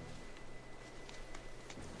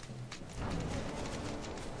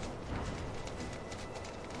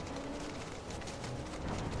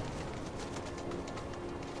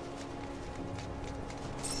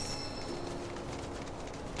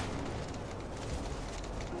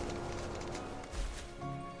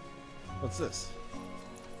 What's this?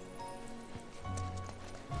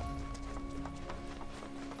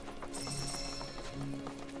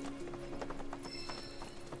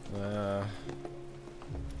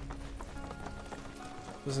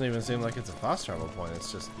 Doesn't even seem like it's a fast travel point,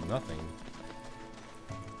 it's just nothing.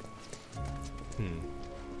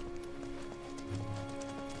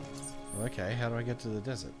 Okay, how do I get to the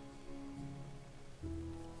desert?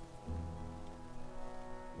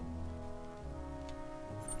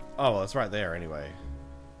 Oh, well, it's right there anyway.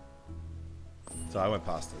 So I went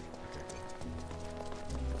past it. Okay.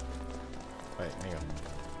 Wait, hang on.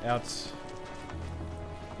 Out.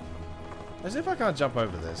 As if I can't jump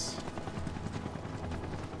over this.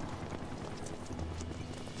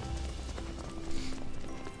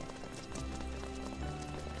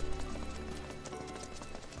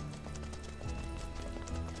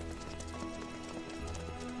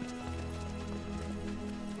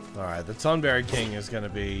 Alright, the Tonberry King is gonna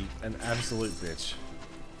be an absolute bitch.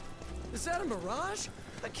 Is that a mirage?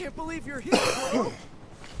 I can't believe you're here, bro.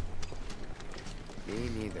 Me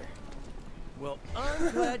neither. Well,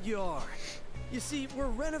 I'm glad you are. You see, we're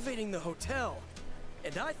renovating the hotel.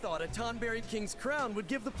 And I thought a Tonberry King's crown would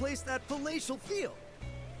give the place that palatial feel.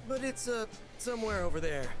 But it's, somewhere over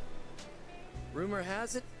there. Rumor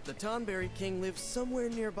has it, the Tonberry King lives somewhere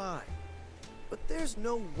nearby. But there's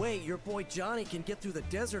no way your boy Johnny can get through the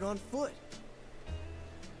desert on foot.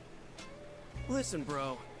 Listen,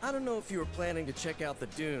 bro, I don't know if you were planning to check out the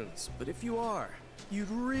dunes, but if you are, you'd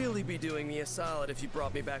really be doing me a solid if you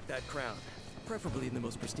brought me back that crown. Preferably in the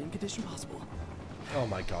most pristine condition possible. Oh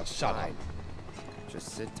my god, shut up.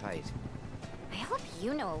 Just sit tight. I hope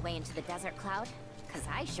you know a way into the desert, Cloud. Because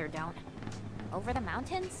I sure don't. Over the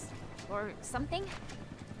mountains? Or something?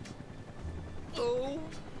 Oh,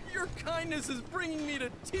 your kindness is bringing me to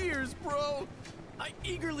tears, bro. I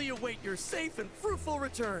eagerly await your safe and fruitful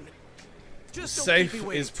return. Just don't keep me Safe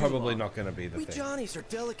waiting is too probably long. not going to be the We thing. Johnnies are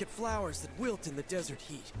delicate flowers that wilt in the desert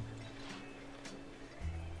heat.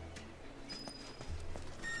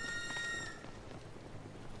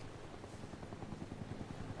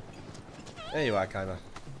 There you are, kinda.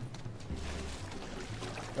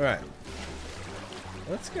 Alright.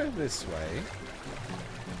 Let's go this way.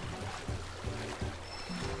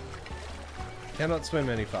 Cannot swim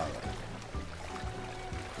any farther.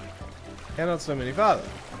 Cannot swim any farther.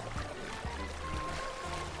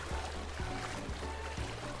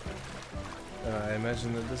 I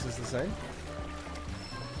imagine that this is the same.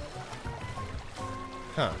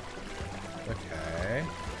 Huh. Okay.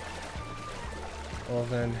 Well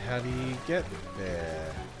then, how do you get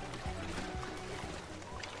there?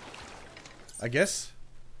 I guess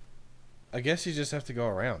you just have to go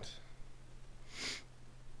around.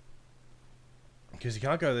 Because you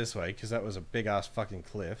can't go this way, because that was a big-ass fucking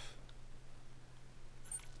cliff.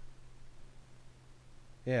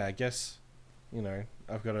 Yeah, I guess, you know,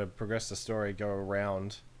 I've got to progress the story, go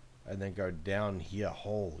around, and then go down here.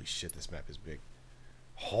 Holy shit, this map is big.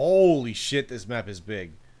 Holy shit, this map is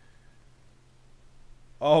big.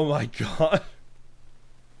 Oh my god.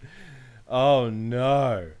 Oh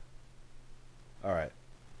no. Alright.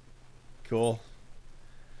 Cool.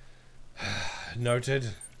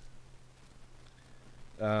 Noted.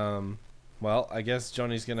 Well, I guess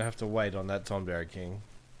Johnny's gonna have to wait on that Tonberry King.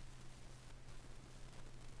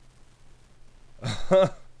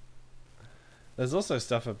 There's also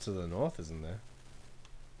stuff up to the north, isn't there?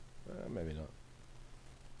 Maybe not.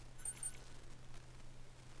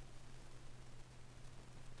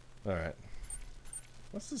 Alright.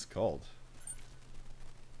 What's this called?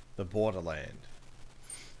 The Borderland.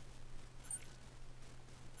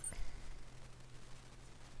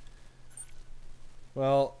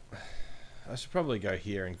 Well, I should probably go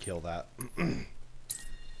here and kill that.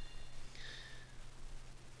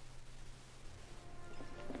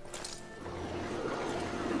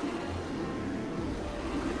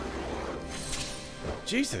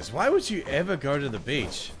 Jesus, why would you ever go to the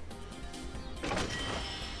beach?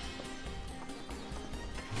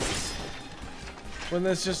 When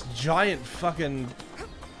there's just giant fucking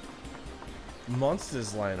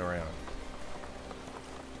monsters lying around.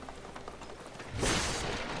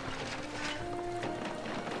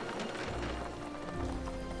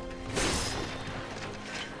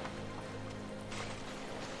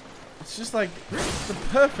 It's just like the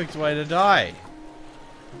perfect way to die.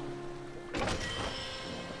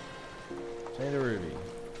 Chain of ruby.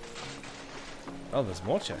 Oh, there's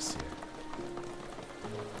more chests here.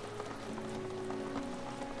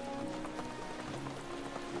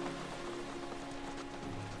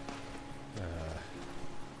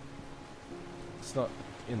 It's not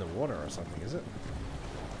in the water or something, is it?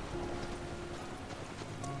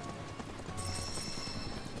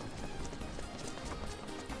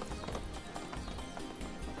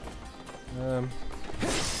 Oh,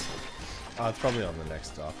 it's probably on the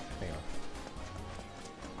next stop. Hang on.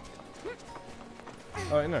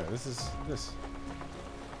 Oh, wait, no, this is this.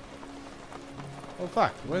 Oh,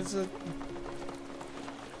 fuck. Where's it?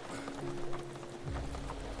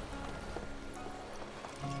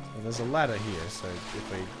 Well, there's a ladder here, so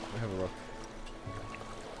if we have a look.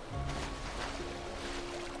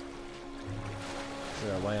 Is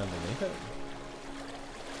there a way underneath it?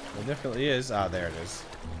 There definitely is. Ah, there it is.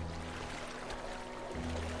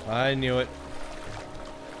 I knew it.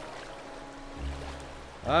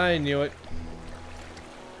 I knew it.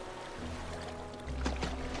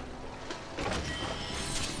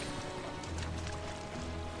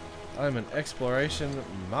 I'm an exploration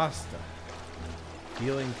master.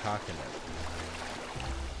 Healing Carcanet.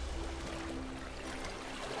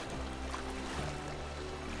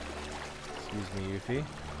 Excuse me, Yuffie.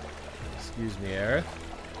 Excuse me, Aerith.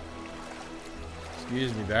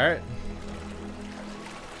 Excuse me, Barret.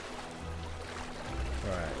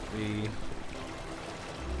 Alright,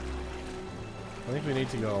 I think we need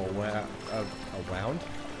to go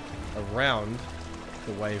around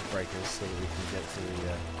the wave breakers so that we can get to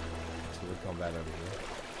the combat over here.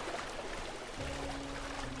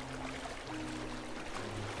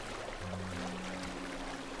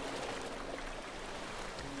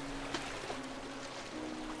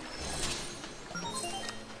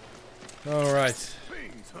 All right.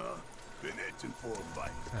 Things, huh? Been itching for a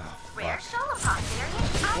bite. Oh, Rare fuck. Solopod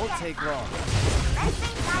variant. Won't take long.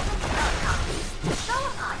 Red-Vein Diamond Solopod.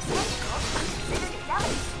 Solopod tentacles are considered a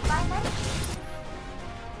delicacy by many.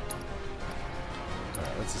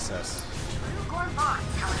 Alright, let's assess. True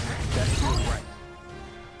gourmands, however. That's you right.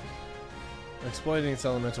 Exploiting its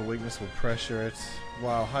elemental weakness will pressure it,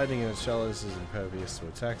 while hiding in its shallows is impervious to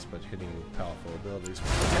attacks, but hitting with powerful abilities will...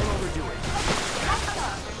 Don't overdo it.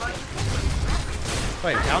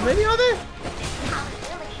 Wait, how many are there? This talent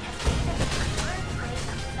ability has made them the preferred prey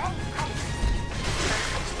of many predators.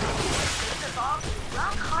 They've evolved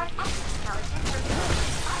rock-hard exoskeletons for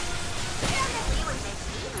military fight. And if we would make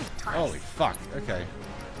even twice. Holy fuck, okay.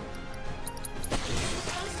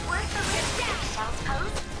 Taste worth the risk these shells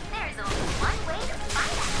pose? There's only one way to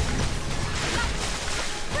find out.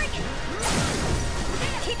 Bring it!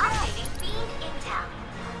 Updating feed intel.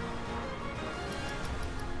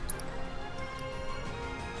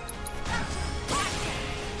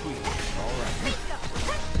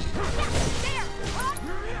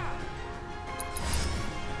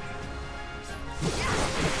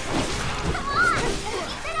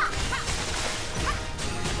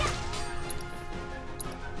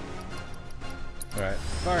 Alright,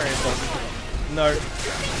 fire impulse. No.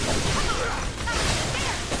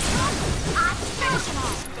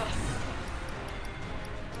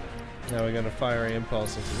 Now we're gonna fire an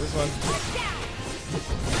impulse into this one.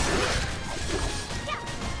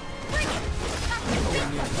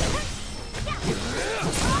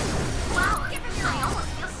 Wow, I almost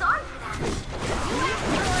feel sorry for that.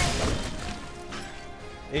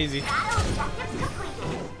 Easy. Battle objectives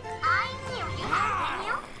completed. I knew you had it in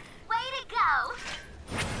you. Way to go.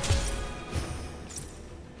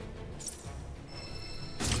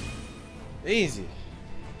 Easy.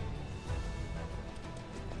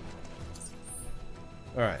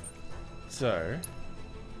 Alright. So,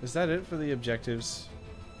 is that it for the objectives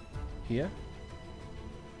here?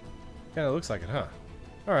 Kinda looks like it, huh?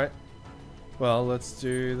 Alright. Well, let's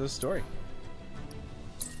do the story.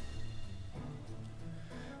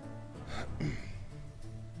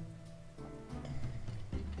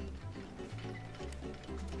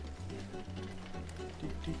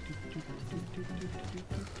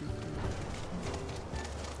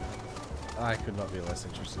 I could not be less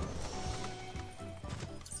interested.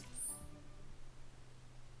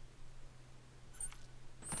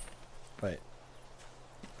 Wait.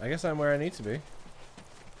 I guess I'm where I need to be.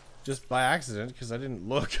 Just by accident, because I didn't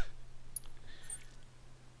look.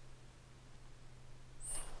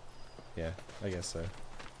 Yeah, I guess so.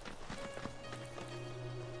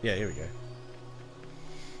 Yeah, here we go.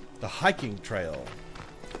 The hiking trail.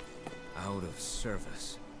 Out of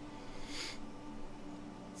service.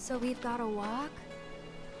 So we've got to walk?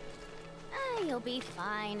 You'll be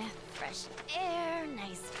fine. Fresh air,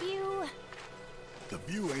 nice view. The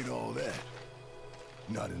view ain't all that.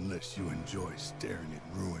 Not unless you enjoy staring at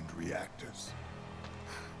ruined reactors.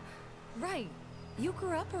 Right. You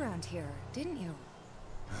grew up around here, didn't you?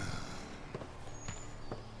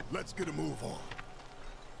 Let's get a move on.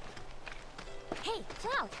 Hey,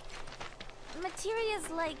 Cloud. Materia's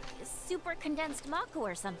like super condensed Mako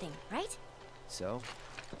or something, right? So?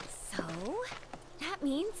 So, that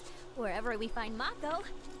means Wherever we find Mako,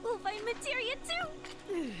 we'll find materia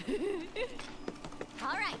too.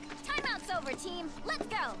 All right, timeout's over, team. Let's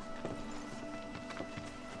go.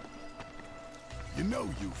 You know,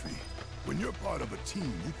 Yuffie, when you're part of a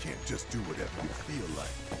team, you can't just do whatever you feel like.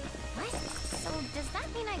 What? So does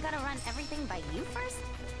that mean I gotta run everything by you first?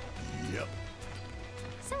 Yep.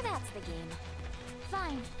 So that's the game.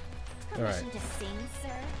 Fine. All Permission right. to sing,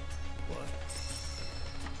 sir? What?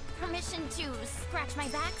 Permission to scratch my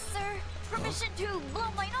back, sir? Permission to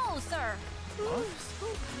blow my nose, sir?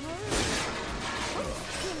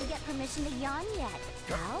 Didn't get permission to yawn yet.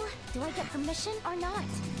 Well, do I get permission or not?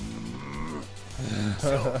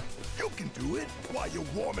 So, you can do it while you're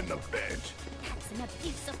warming the bench. That's an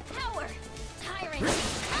abuse of power. Tyrant!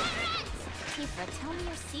 Tyrant! Tifa, tell me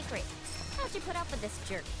your secret. How'd you put up with this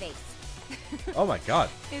jerk face? Oh my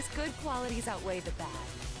god. His good qualities outweigh the bad.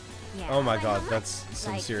 Yeah, Oh my but god, how much? that's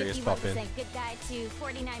some Like serious 51% pop in. good guy to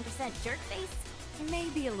 49% jerk face?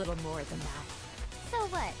 Maybe a little more than that. So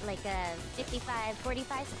what, like a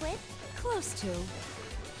 55-45 split? Close to.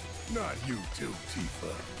 Not you too,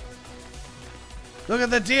 Tifa. Look at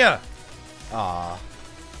the deer! Ah.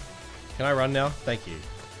 Can I run now? Thank you.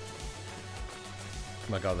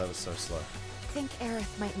 Oh my god, that was so slow. I think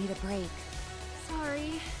Aerith might need a break.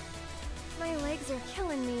 Sorry. My legs are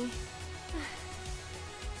killing me.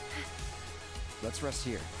 Let's rest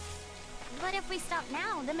here. What if we stop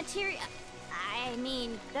now? The materia... I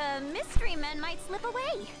mean, the mystery men might slip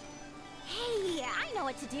away. Hey, I know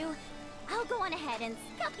what to do. I'll go on ahead and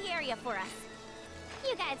scout the area for us.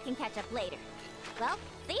 You guys can catch up later. Well,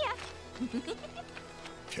 see ya.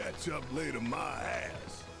 Catch up later, my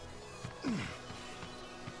ass.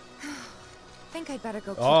 Think I'd better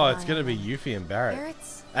go keep Oh, an it's eye gonna on be him. Yuffie and Barrett.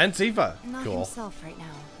 Barrett's And Tifa. not Cool. himself right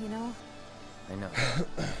now, you know? I know.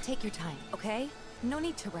 Take your time, okay? No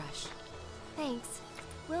need to rush. Thanks.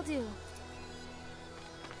 Will do.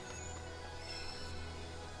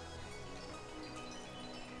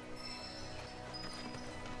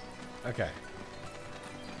 Okay.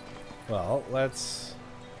 Well, let's...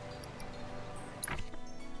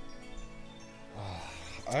 Oh,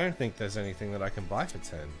 I don't think there's anything that I can buy for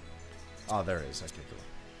 10. Oh, there is. Okay, cool.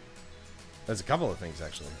 There's a couple of things,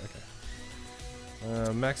 actually. Okay.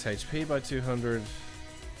 Max HP by 200.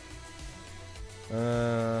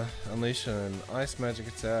 Unleash an ice magic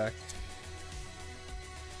attack.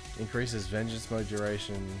 Increases vengeance mode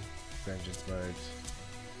duration. Vengeance mode.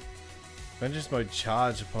 Vengeance mode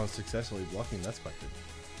charge upon successfully blocking. That's quite good.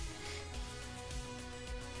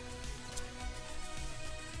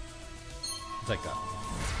 I'll take that.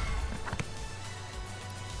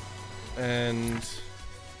 And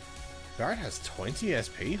Barrett has 20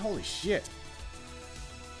 SP? Holy shit.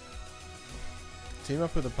 Team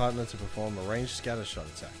up with a partner to perform a ranged scatter shot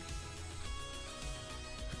attack.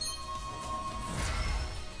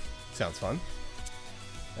 Sounds fun.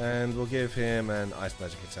 And we'll give him an ice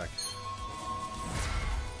magic attack.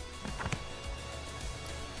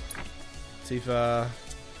 Tifa.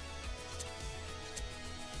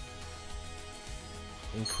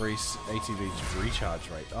 Increase ATB recharge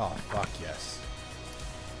rate. Oh, fuck yes.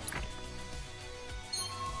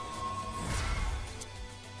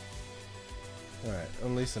 Alright,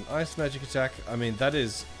 unleash an ice magic attack. I mean, that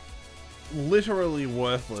is literally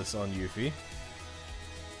worthless on Yuffie.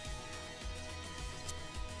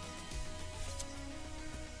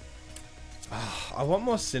 I want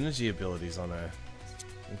more synergy abilities on her.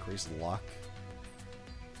 Increase luck.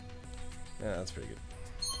 Yeah, that's pretty good.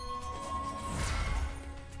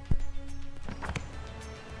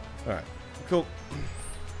 Alright, cool.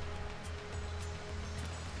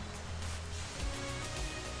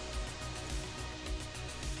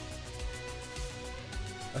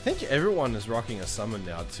 I think everyone is rocking a summon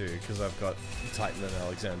now too, because I've got Titan and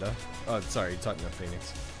Alexander. Oh, sorry, Titan and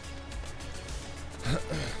Phoenix.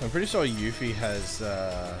 I'm pretty sure Yuffie has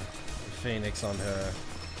Phoenix on her.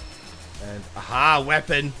 And aha,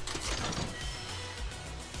 weapon!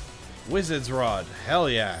 Wizard's Rod, hell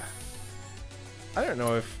yeah! I don't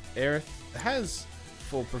know if Aerith has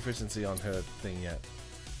full proficiency on her thing yet.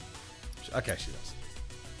 Okay, she does.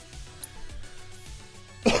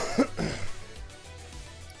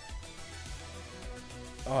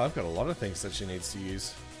 Oh, I've got a lot of things that she needs to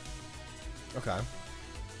use. Okay.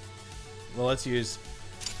 Well, let's use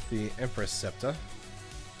the Empress Scepter.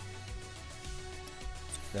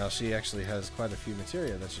 Now, she actually has quite a few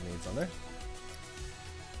materia that she needs on her.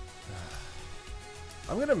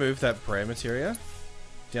 I'm going to move that prayer materia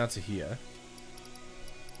down to here.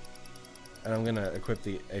 And I'm going to equip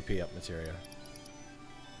the AP up materia.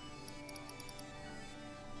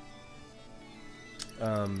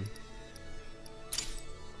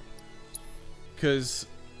 Because,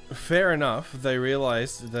 fair enough, they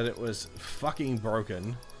realized that it was fucking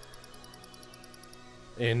broken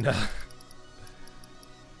in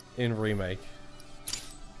Remake.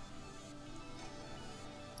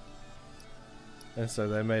 And so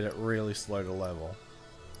they made it really slow to level.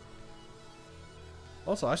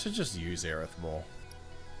 Also, I should just use Aerith more.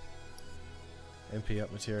 MP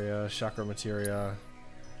up materia, chakra materia.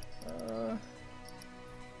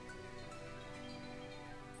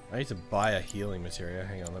 I need to buy a healing materia.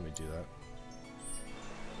 Hang on, let me do that.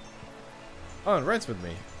 Oh, and Red's with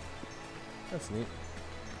me. That's neat.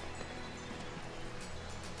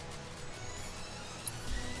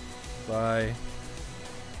 Buy.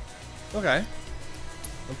 Okay.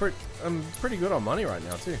 I'm pretty good on money right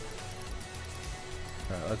now too.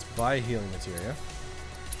 Alright, let's buy healing materia.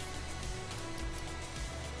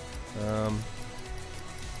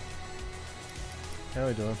 How are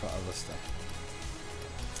we doing for other stuff?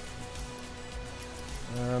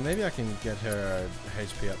 Maybe I can get her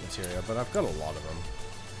HP up materia, but I've got a lot of them.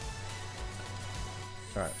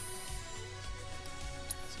 Alright.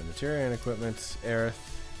 So materia and equipment, Aerith.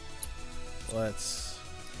 Let's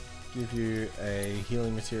give you a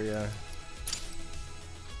healing materia.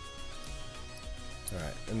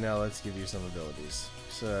 Alright, and now let's give you some abilities.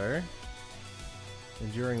 So,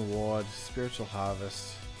 Enduring Ward, Spiritual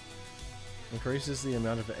Harvest. Increases the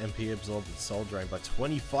amount of MP absorbed with Soul Drain by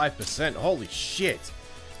 25%. Holy shit!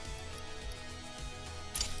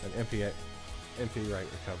 And MP rate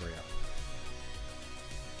recovery up.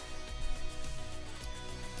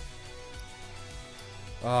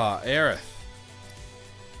 Ah, Aerith.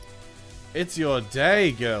 It's your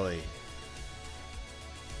day, girly.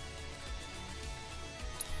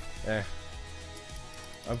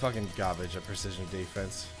 I'm fucking garbage at precision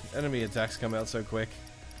defense. Enemy attacks come out so quick.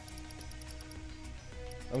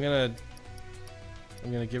 I'm gonna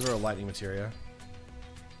give her a lightning materia.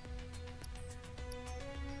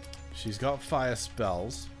 She's got fire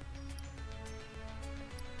spells.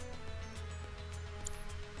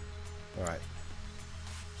 Alright.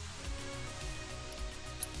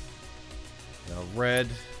 Now Red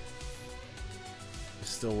is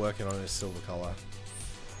still working on his silver color.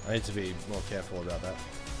 I need to be more careful about that.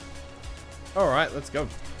 Alright, let's go.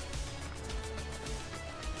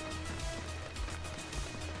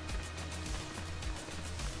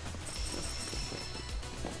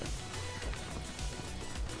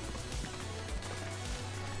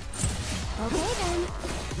 Okay then.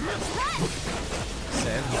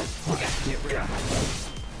 Sand. Get rid of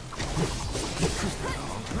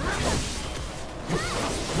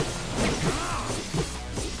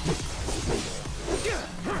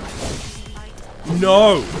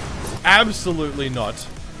No! Absolutely not.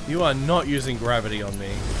 You are not using gravity on me.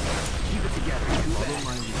 Keep it together.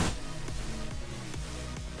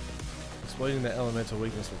 Exploiting the elemental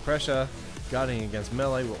weakness with pressure. Guarding against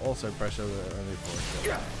melee will also pressure the only for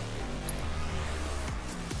a shot.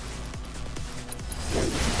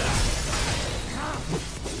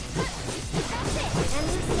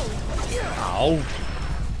 Ow!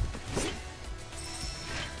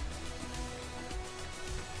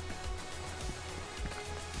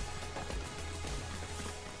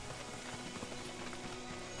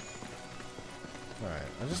 Alright,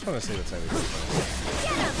 I just want to see what's over here.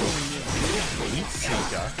 Heat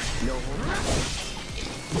Seeker. No.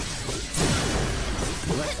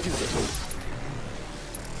 Let's do this.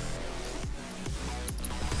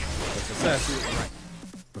 Let's assess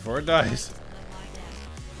before it dies.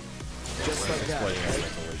 Just like that. Exploiting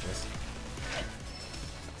elemental weakness.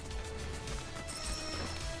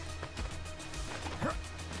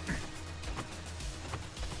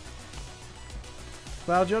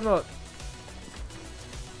 Cloud, you're not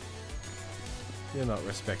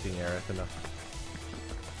respecting Aerith enough.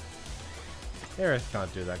 Aerith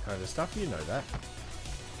can't do that kind of stuff, you know that.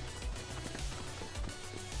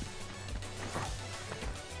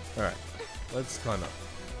 Alright, let's climb up.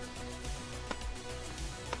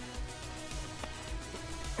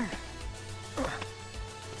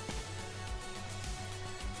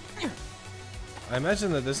 I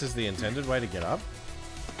imagine that this is the intended way to get up.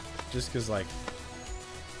 Just because, like...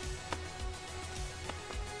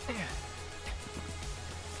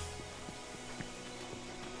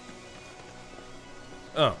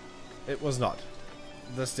 Oh, it was not.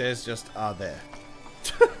 The stairs just are there.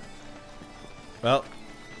 Well,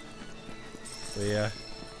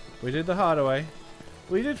 we did the harder way.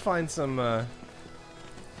 We did find some more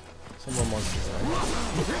monsters though.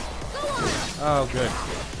 Oh, good.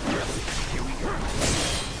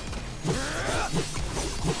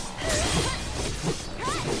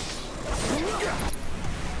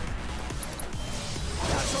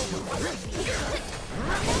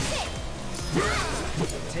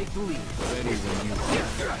 Take the lead. Ready when you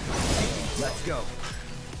are. Let's go.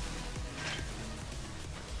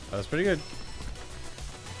 That was pretty good.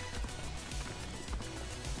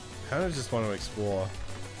 Kind of just want to explore.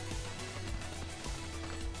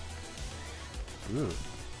 Ooh.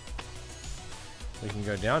 We can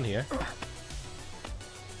go down here.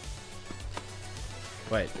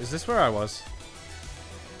 Wait, is this where I was?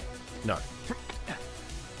 No.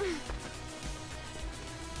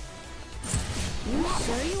 You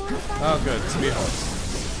sure you want to fight? Oh, good. Speed horse.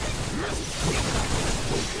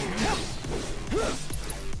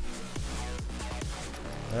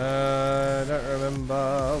 I don't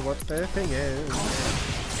remember what the thing is.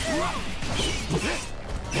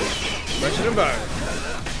 Wretched and burn.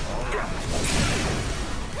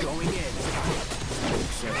 Going in.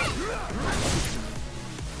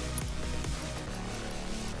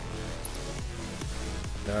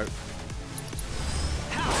 No.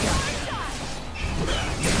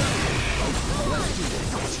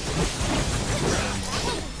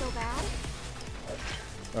 So bad.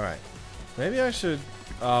 Alright. Maybe I should...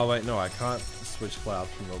 Oh, wait, no, I can't switch cloud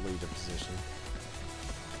from the leader position.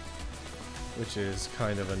 Which is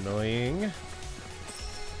kind of annoying.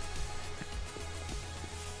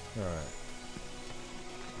 Alright.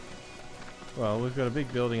 Well, we've got a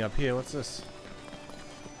big building up here. What's this?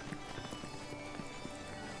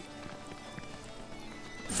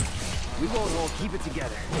 We won't all keep it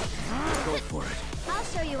together. Go for it. I'll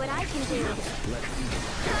show you what I can do.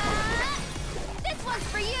 This one's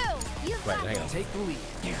for you. You Wait, hang on. Take the lead.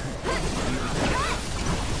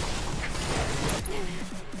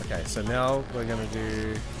 Okay, so now we're gonna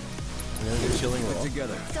do chilling roll.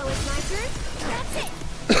 Together. So it's my turn. That's it.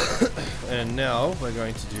 And now we're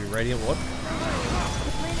going to do radiant ward. This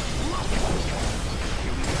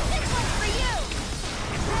one's for you.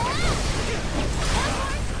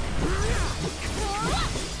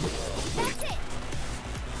 That's it.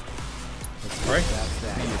 Let's pray.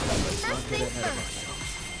 First things first.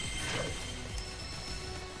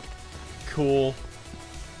 Cool.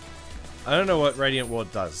 I don't know what radiant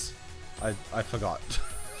ward does. I forgot.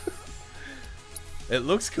 It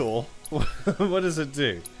looks cool. What does it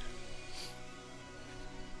do?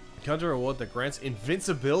 Conjure a ward that grants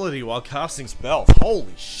invincibility while casting spells.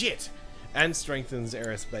 Holy shit! And strengthens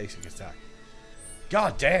Aerith's basic attack.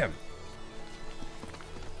 God damn!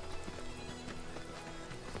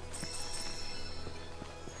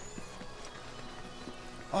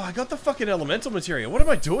 Oh, I got the fucking elemental material. What am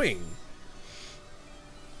I doing?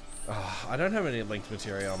 Oh, I don't have any linked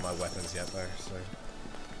material on my weapons yet, though, so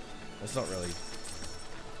it's not really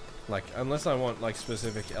like, unless I want like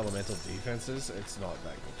specific elemental defenses, it's not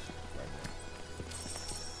that good right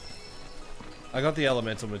now. I got the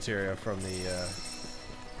elemental material from the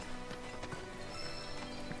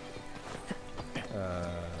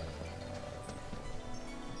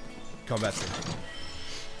combat sim.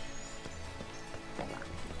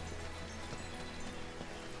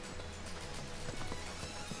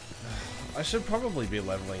 I should probably be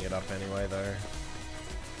leveling it up anyway, though.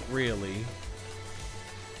 Really.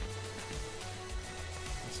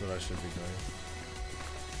 That's what I should be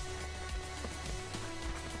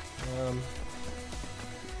doing.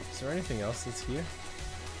 Is there anything else that's here?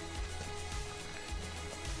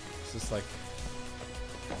 It's just like...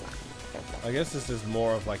 I guess this is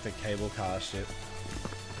more of like the cable car shit.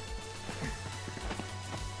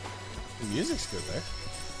 The music's good, though.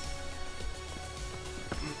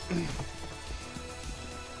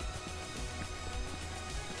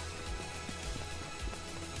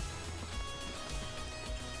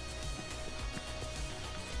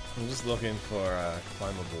 I'm just looking for a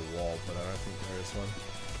climbable wall, but I don't think there is one.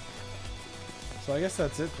 So I guess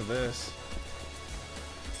that's it for this.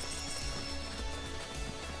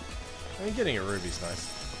 I mean, getting a ruby's nice.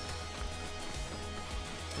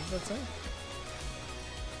 What did that say?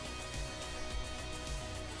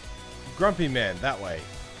 Grumpy man, that way.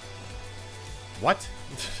 What?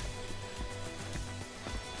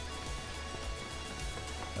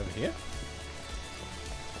 Over here?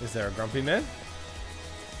 Is there a grumpy man?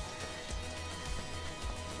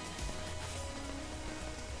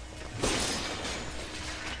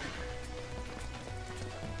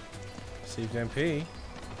 Received MP.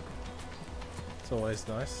 It's always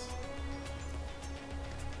nice.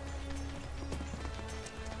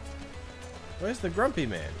 Where's the grumpy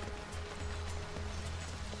man?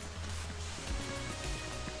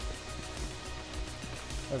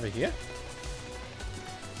 Over here?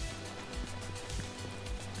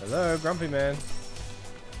 Hello, grumpy man.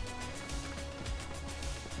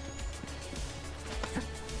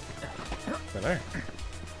 Don't know.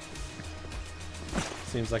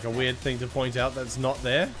 Seems like a weird thing to point out that's not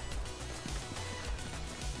there.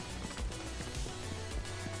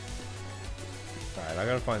 Alright, I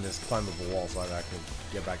gotta find this climbable wall so that I can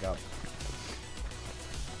get back up.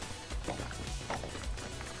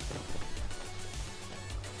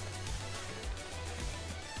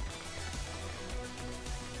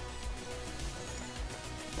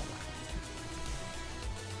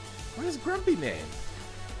 Where's Grumpy Man?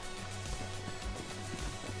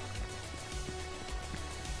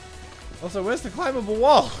 Also, where's the climbable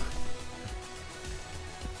wall?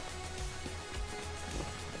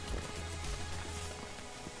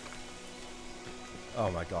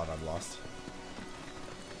 Oh my god, I'm lost.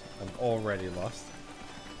 I'm already lost.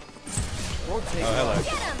 Oh, hello.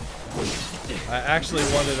 I actually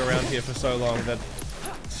wandered around here for so long that...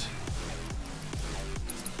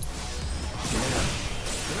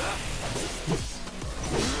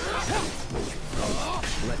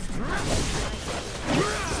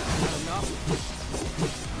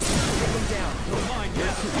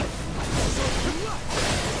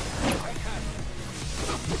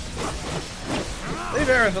 Leave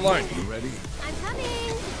Aerith alone. You ready? I'm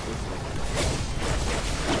coming.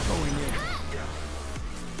 Going in.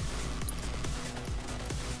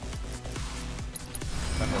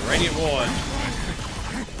 Like a radiant ward.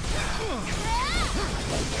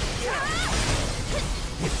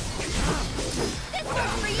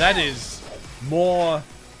 That is more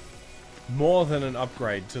than an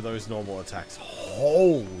upgrade to those normal attacks.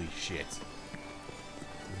 Holy shit.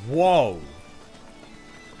 Whoa.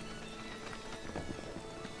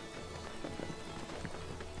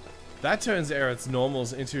 That turns Aerith's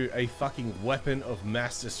normals into a fucking weapon of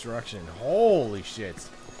mass destruction. Holy shit.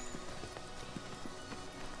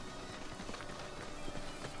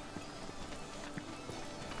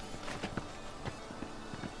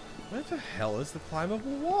 Where the hell is the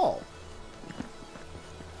climbable wall?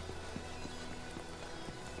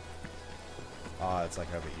 Ah, it's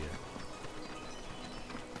like over here.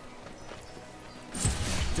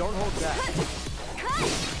 Don't hold back.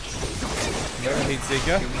 No heat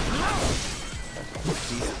seeker.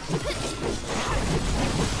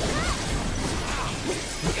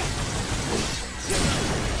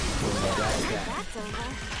 That's over.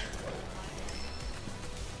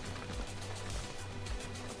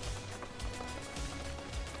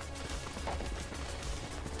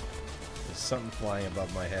 There's something flying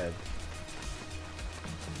above my head.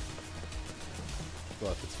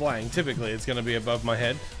 Well, if it's flying, typically it's going to be above my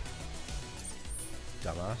head.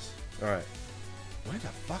 Dumbass. Alright. Where the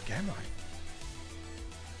fuck am I?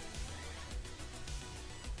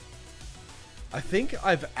 I think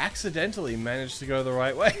I've accidentally managed to go the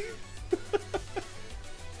right way.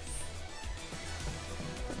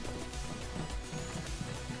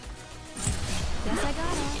 Guess I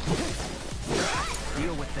got it.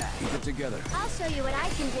 Deal with that. Keep it together. I'll show you what I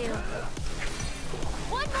can do.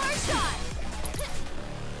 One more shot.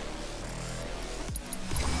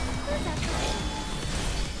 Who's up there?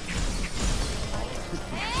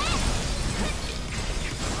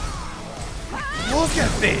 Look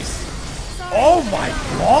at this! Oh my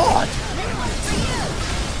god! This one's for you.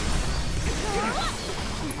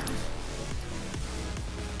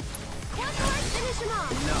 One more, finish him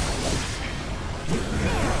off.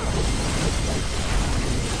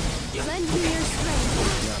 There. Lend me your strength.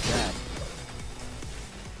 Not bad.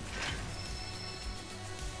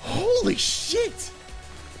 Holy shit!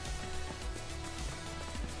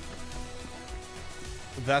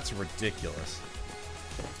 That's ridiculous.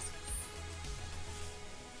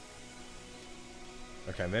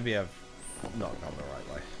 Okay, maybe I've not gone the right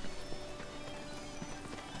way.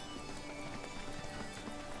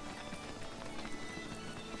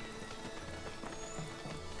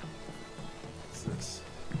 What's this?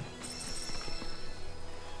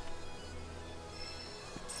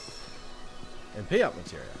 MP up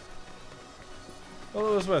materia.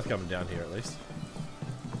 Well, it was worth coming down here at least.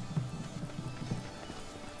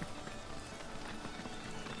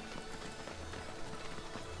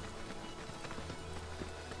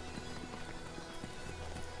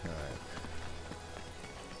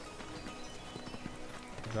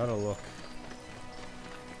 Gotta look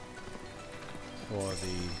for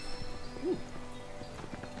the... Ooh.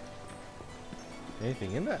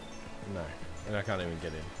 Anything in that? No. And I can't even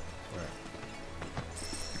get in.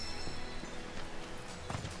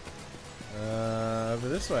 Alright. Over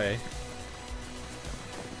this way.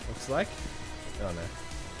 Looks like. Oh no.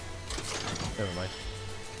 Never mind.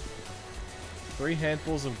 3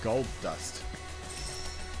 handfuls of gold dust.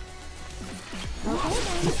 Okay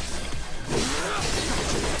then.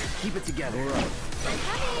 Keep it together. I'm coming.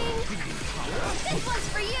 This one's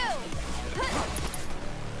for you.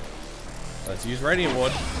 Let's use Radiant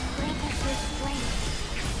Ward.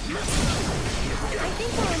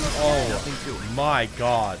 Oh my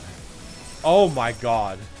god. Oh my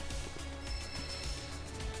god.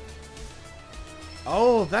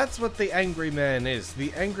 Oh, that's what the angry man is.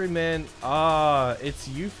 The angry man, it's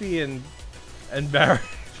Yuffie and Barret.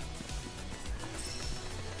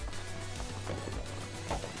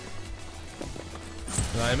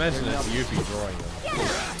 And I imagine it's Yuffie drawing them.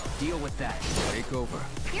 Deal with that. Take over.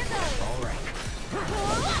 Here goes. All right.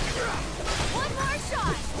 One more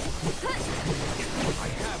shot.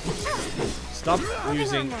 Stop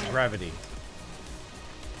using gravity.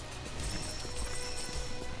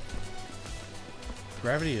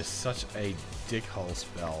 Gravity is such a dickhole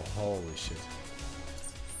spell. Holy shit.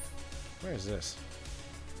 Where is this?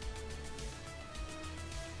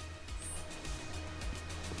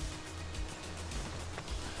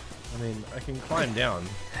 I mean, I can climb down.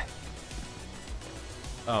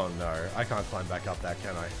 Oh no, I can't climb back up that,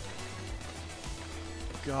 can I?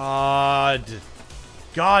 God.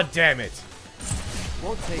 God damn it.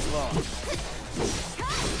 Won't take long.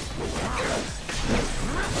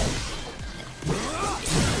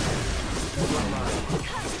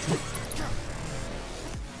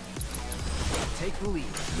 Take the lead.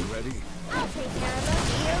 You ready? I'll take care of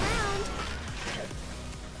us year round.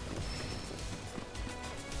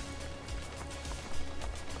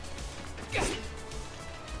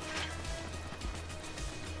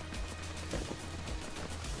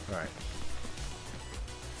 Alright.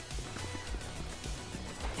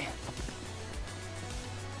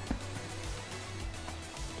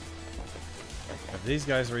 Have these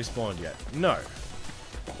guys respawned yet? No.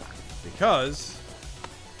 Because...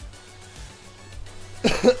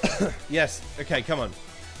 yes. Okay, come on.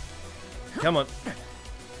 Come on.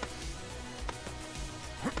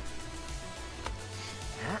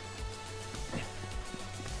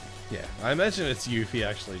 Yeah, I imagine it's Yuffie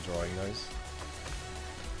actually drawing those.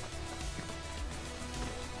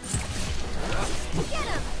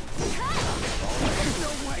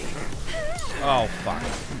 Oh, fuck.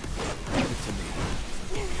 Give it to me.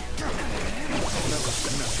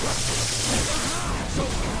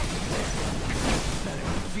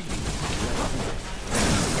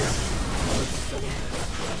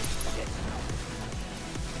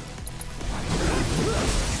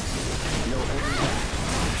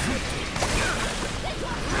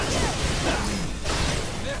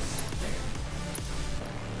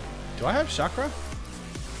 Do I have chakra?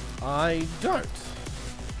 I don't.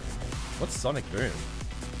 What's Sonic Boom?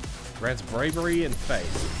 Grants bravery and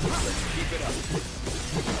faith. Let's keep it up.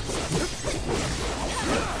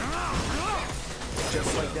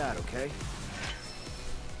 Just like that, okay?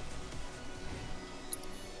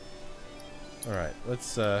 Alright,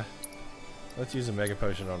 let's use a Mega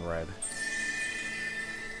Potion on Red.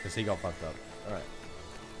 Because he got fucked up. Alright.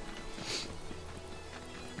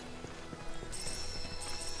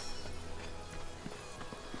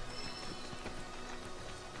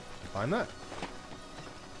 Find that.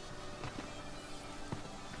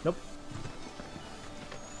 Nope.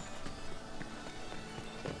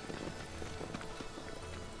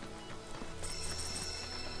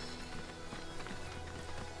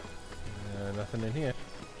 Nothing in here.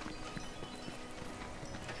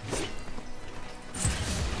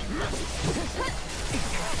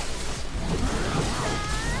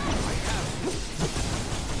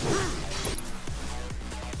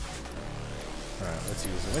 Alright, let's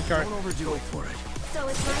use the wind card. Don't overdo it for it. So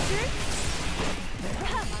it's my turn?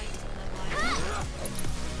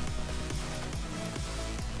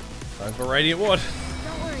 Time for Radiant Ward.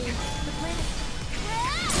 Don't worry, the plan is...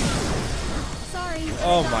 Sorry.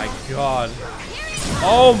 Oh my god.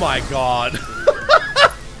 Oh my god.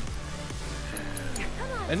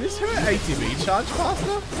 And is her ATB charge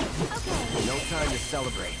faster? Okay. No time to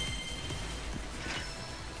celebrate.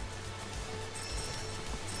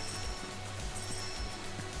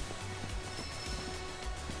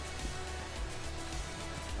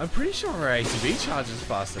 I'm pretty sure her ATB charges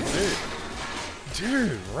faster too.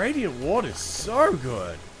 Dude, Radiant Ward is so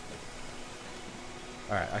good.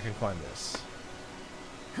 Alright, I can climb this.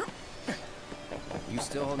 You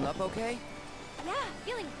still holding up okay? Yeah,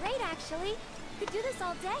 feeling great actually. Could do this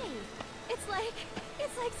all day. It's like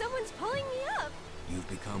someone's pulling me up. You've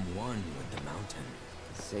become one with the mountain.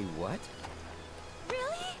 Say what?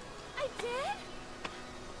 Really? I did?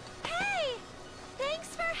 Hey!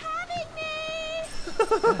 Thanks for having me!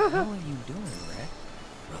 What the hell are you doing, Red?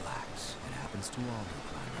 Relax. It happens to all new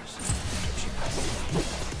climbers.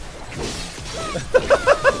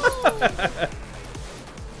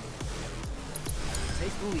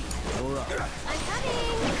 Take the lead. You're up. I'm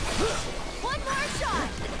coming! One more shot!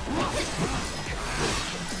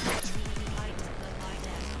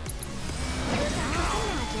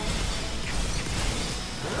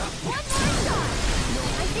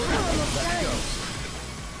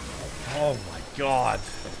 Oh my god.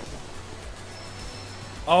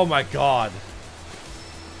 Oh my god.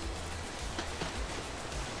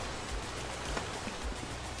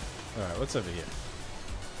 Alright, what's over here?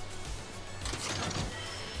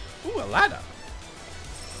 Ooh, a ladder.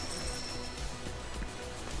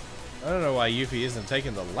 I don't know why Yuffie isn't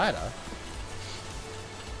taking the ladder.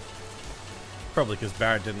 Probably because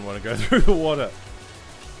Barrett didn't want to go through the water.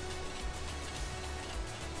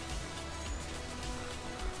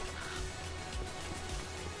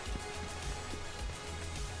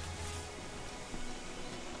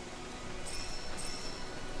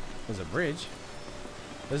 There's a bridge.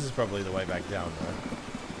 This is probably the way back down, though.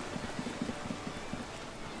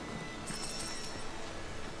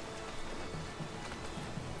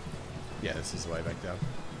 Yeah, this is the way back down.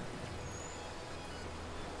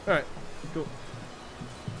 Alright, cool.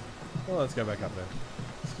 Well, let's go back up there.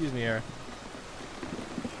 Excuse me, Aerith.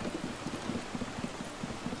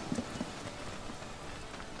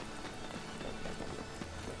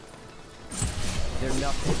 They're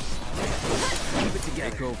nothing. Keep it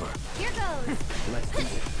together. Take over. Here goes. Let's do it.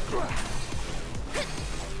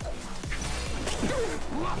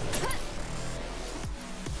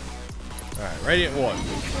 Alright, Radiant Ward.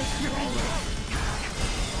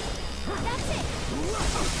 That's it.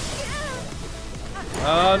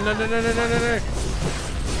 Oh, no, no, no, no, no, no, no.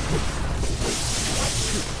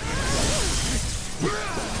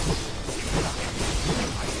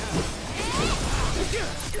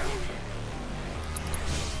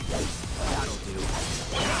 That'll do.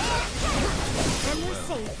 And we're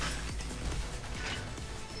safe.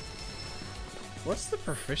 What's the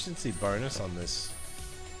proficiency bonus on this?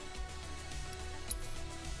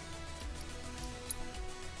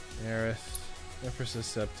 Aerith, Empress's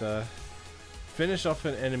Scepter. Finish off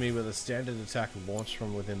an enemy with a standard attack launched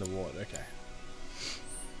from within the ward. Okay.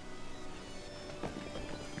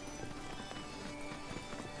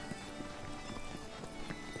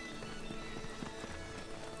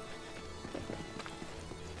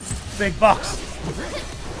 Big box!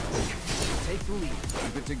 Take the lead.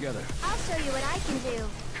 Keep it together. I'll show you what I can do.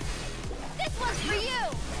 This one's for you!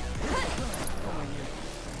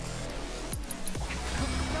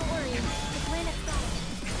 Don't worry, the planet's gone.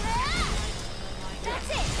 That's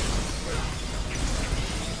it!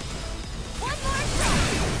 One more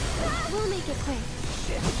shot! We'll make it quick.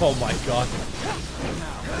 Oh my god.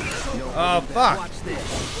 No, Oh fuck! watch this.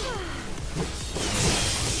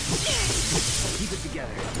 Keep it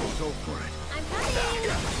together. Go for it. I'm coming!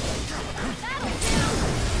 That'll do!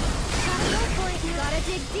 Gotta go for it. You gotta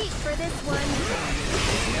dig deep for this one.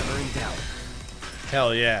 Never in doubt.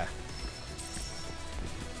 Hell yeah.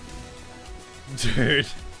 Dude.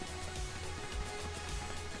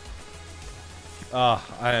 Ah,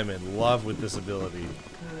 I am in love with this ability.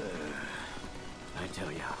 I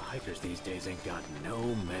tell ya, hikers these days ain't got no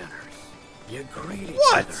manners. You greet each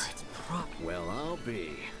What? other. It's well, I'll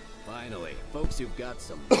be. Finally, folks who've got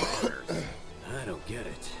some manners. I don't get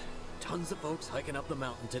it. Tons of folks hiking up the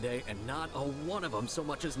mountain today, and not a one of them so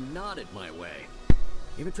much as nodded my way.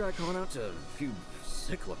 Even tried calling out to a few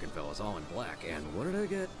sick-looking fellas all in black, and what did I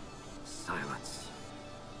get? Silence.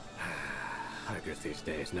 Hikers these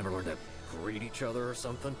days never learn to greet each other or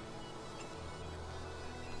something.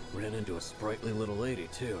 Ran into a sprightly little lady,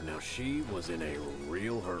 too. Now, she was in a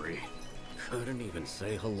real hurry. Couldn't even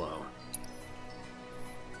say hello.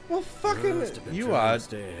 Well, fucking Must have been you trying are. to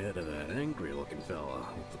stay ahead of that angry-looking fella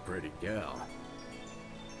with the pretty gal.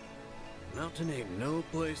 Mountain ain't no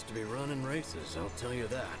place to be running races, I'll tell you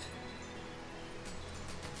that.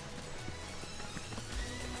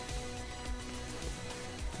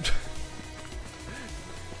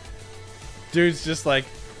 Dude's just like,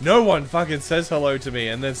 no one fucking says hello to me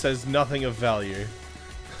and then says nothing of value.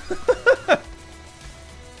 Oh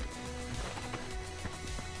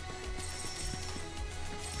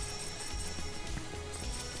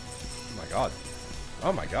my god.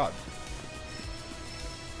 Oh my god.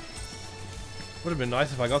 Would have been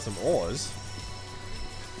nice if I got some ores.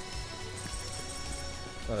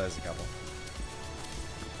 Oh, there's a couple.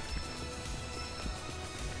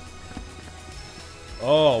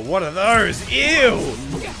 Oh, what are those? Ew!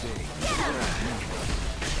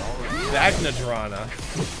 Magnadrana.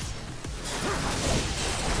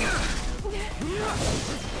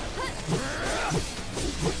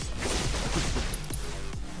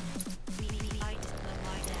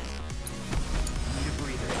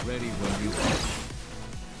 Ready when you are.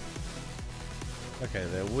 Okay,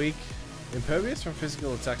 they're weak. Impervious from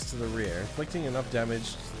physical attacks to the rear. Inflicting enough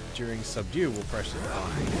damage during subdue will pressure them.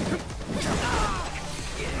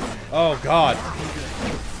 Oh god.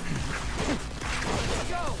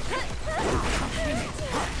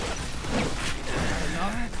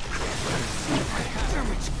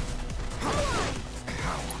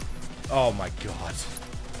 Oh my god.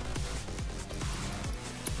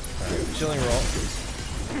 Alright, chilling roll.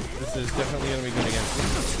 This is definitely going to be good against me.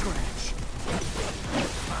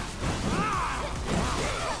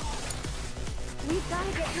 We've got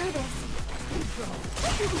to get through this.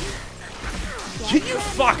 Can you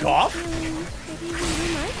fuck off? Maybe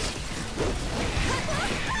really much?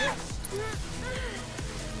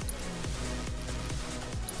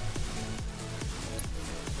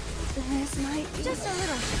 This might be just a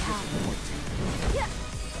little help. Yeah.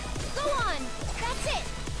 Go on. That's it.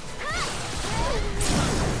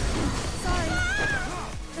 Sorry.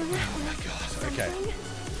 Oh my god. Okay.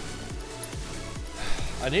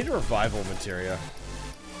 I need a revival materia.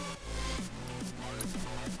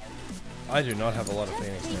 I do not have a lot of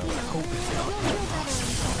Phoenix now. I hope it's not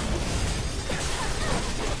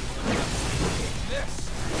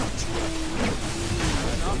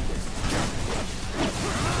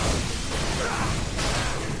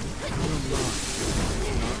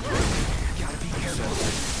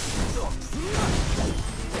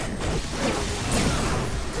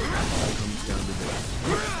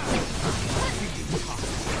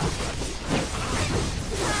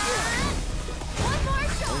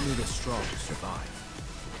Only the strong survive.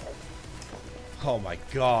 Oh my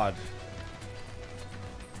god.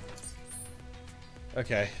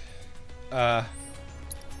 Okay. I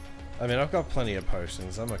mean, I've got plenty of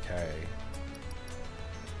potions. I'm okay.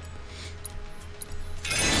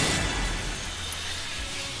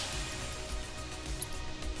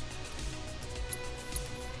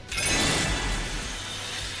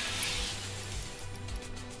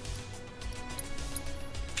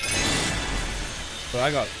 But I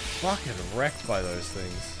got fucking wrecked by those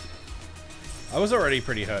things. I was already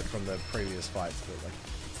pretty hurt from the previous fights, but like...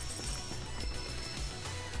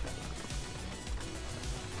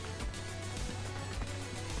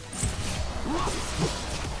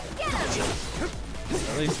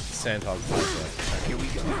 At least Sandhog fights like. Here we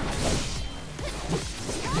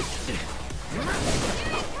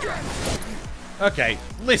go. Okay,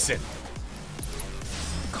 listen.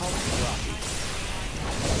 Call it Rocky.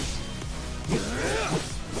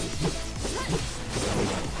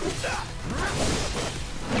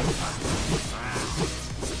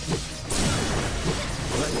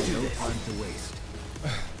 No time to waste.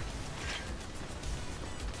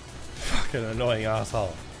 Fucking annoying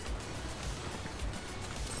asshole.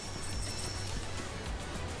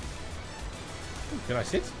 Can I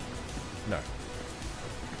sit? No.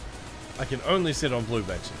 I can only sit on blue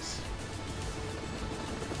benches.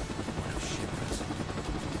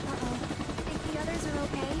 Uh-oh. Think the others are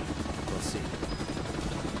okay? We'll see.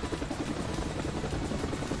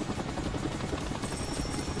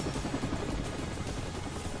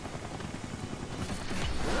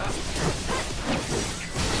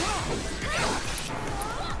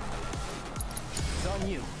 It's on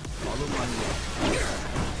you. Follow my lead.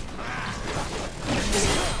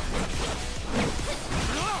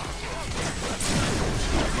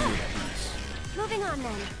 Moving on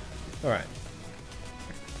then. Alright.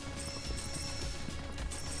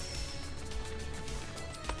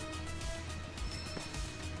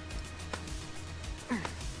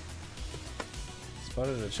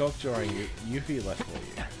 Spotted a chalk drawing Yuffie left for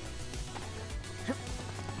you.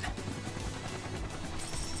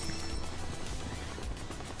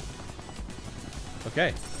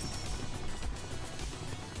 Okay.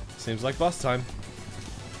 Seems like boss time.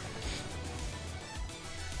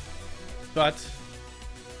 But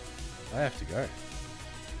I have to go.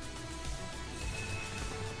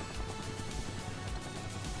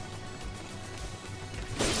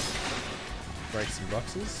 Break some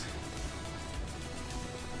boxes.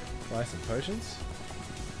 Buy some potions.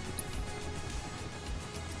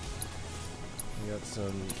 We got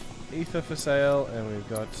some ether for sale, and we've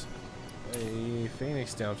got a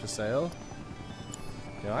Phoenix down for sale.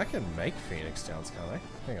 Now I can make Phoenix downs, can't I?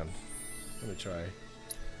 Hang on. Let me try.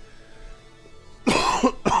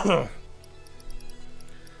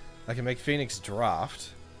 I can make Phoenix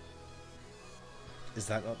draft. Is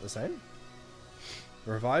that not the same?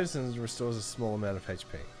 Revives and restores a small amount of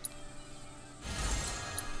HP.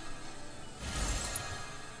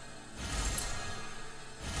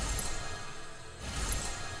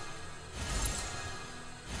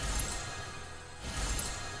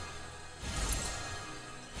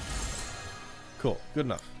 Cool, good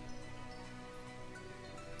enough.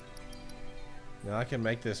 Now I can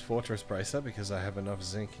make this fortress bracer because I have enough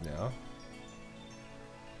zinc now.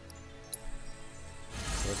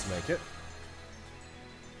 So let's make it.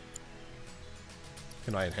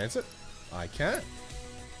 Can I enhance it? I can.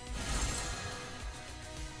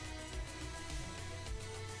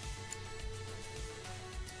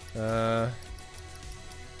 I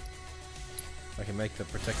can make the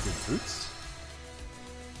protective boots.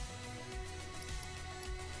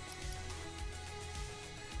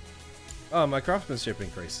 Oh, my craftsmanship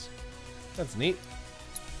increased. That's neat.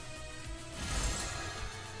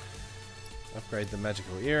 Upgrade the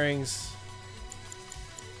magical earrings.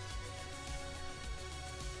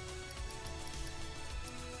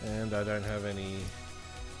 And I don't have any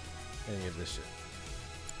of this shit.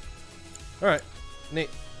 Alright, neat.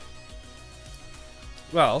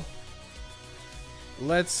 Well,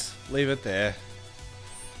 let's leave it there.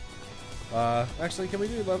 Actually, can we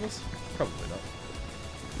do levels? Probably not.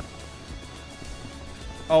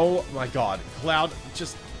 Oh my god, Cloud,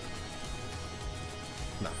 just...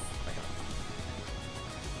 No, I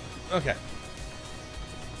can't. Okay.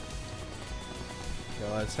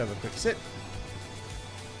 So let's have a quick sit.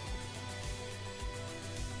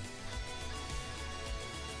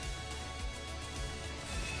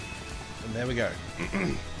 And there we go.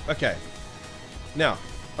 Okay. Now,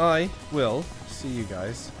 I will see you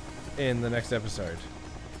guys in the next episode.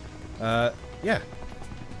 Yeah.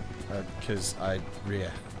 Because I really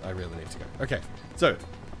need to go. Okay, so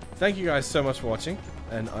thank you guys so much for watching,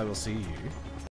 and I will see you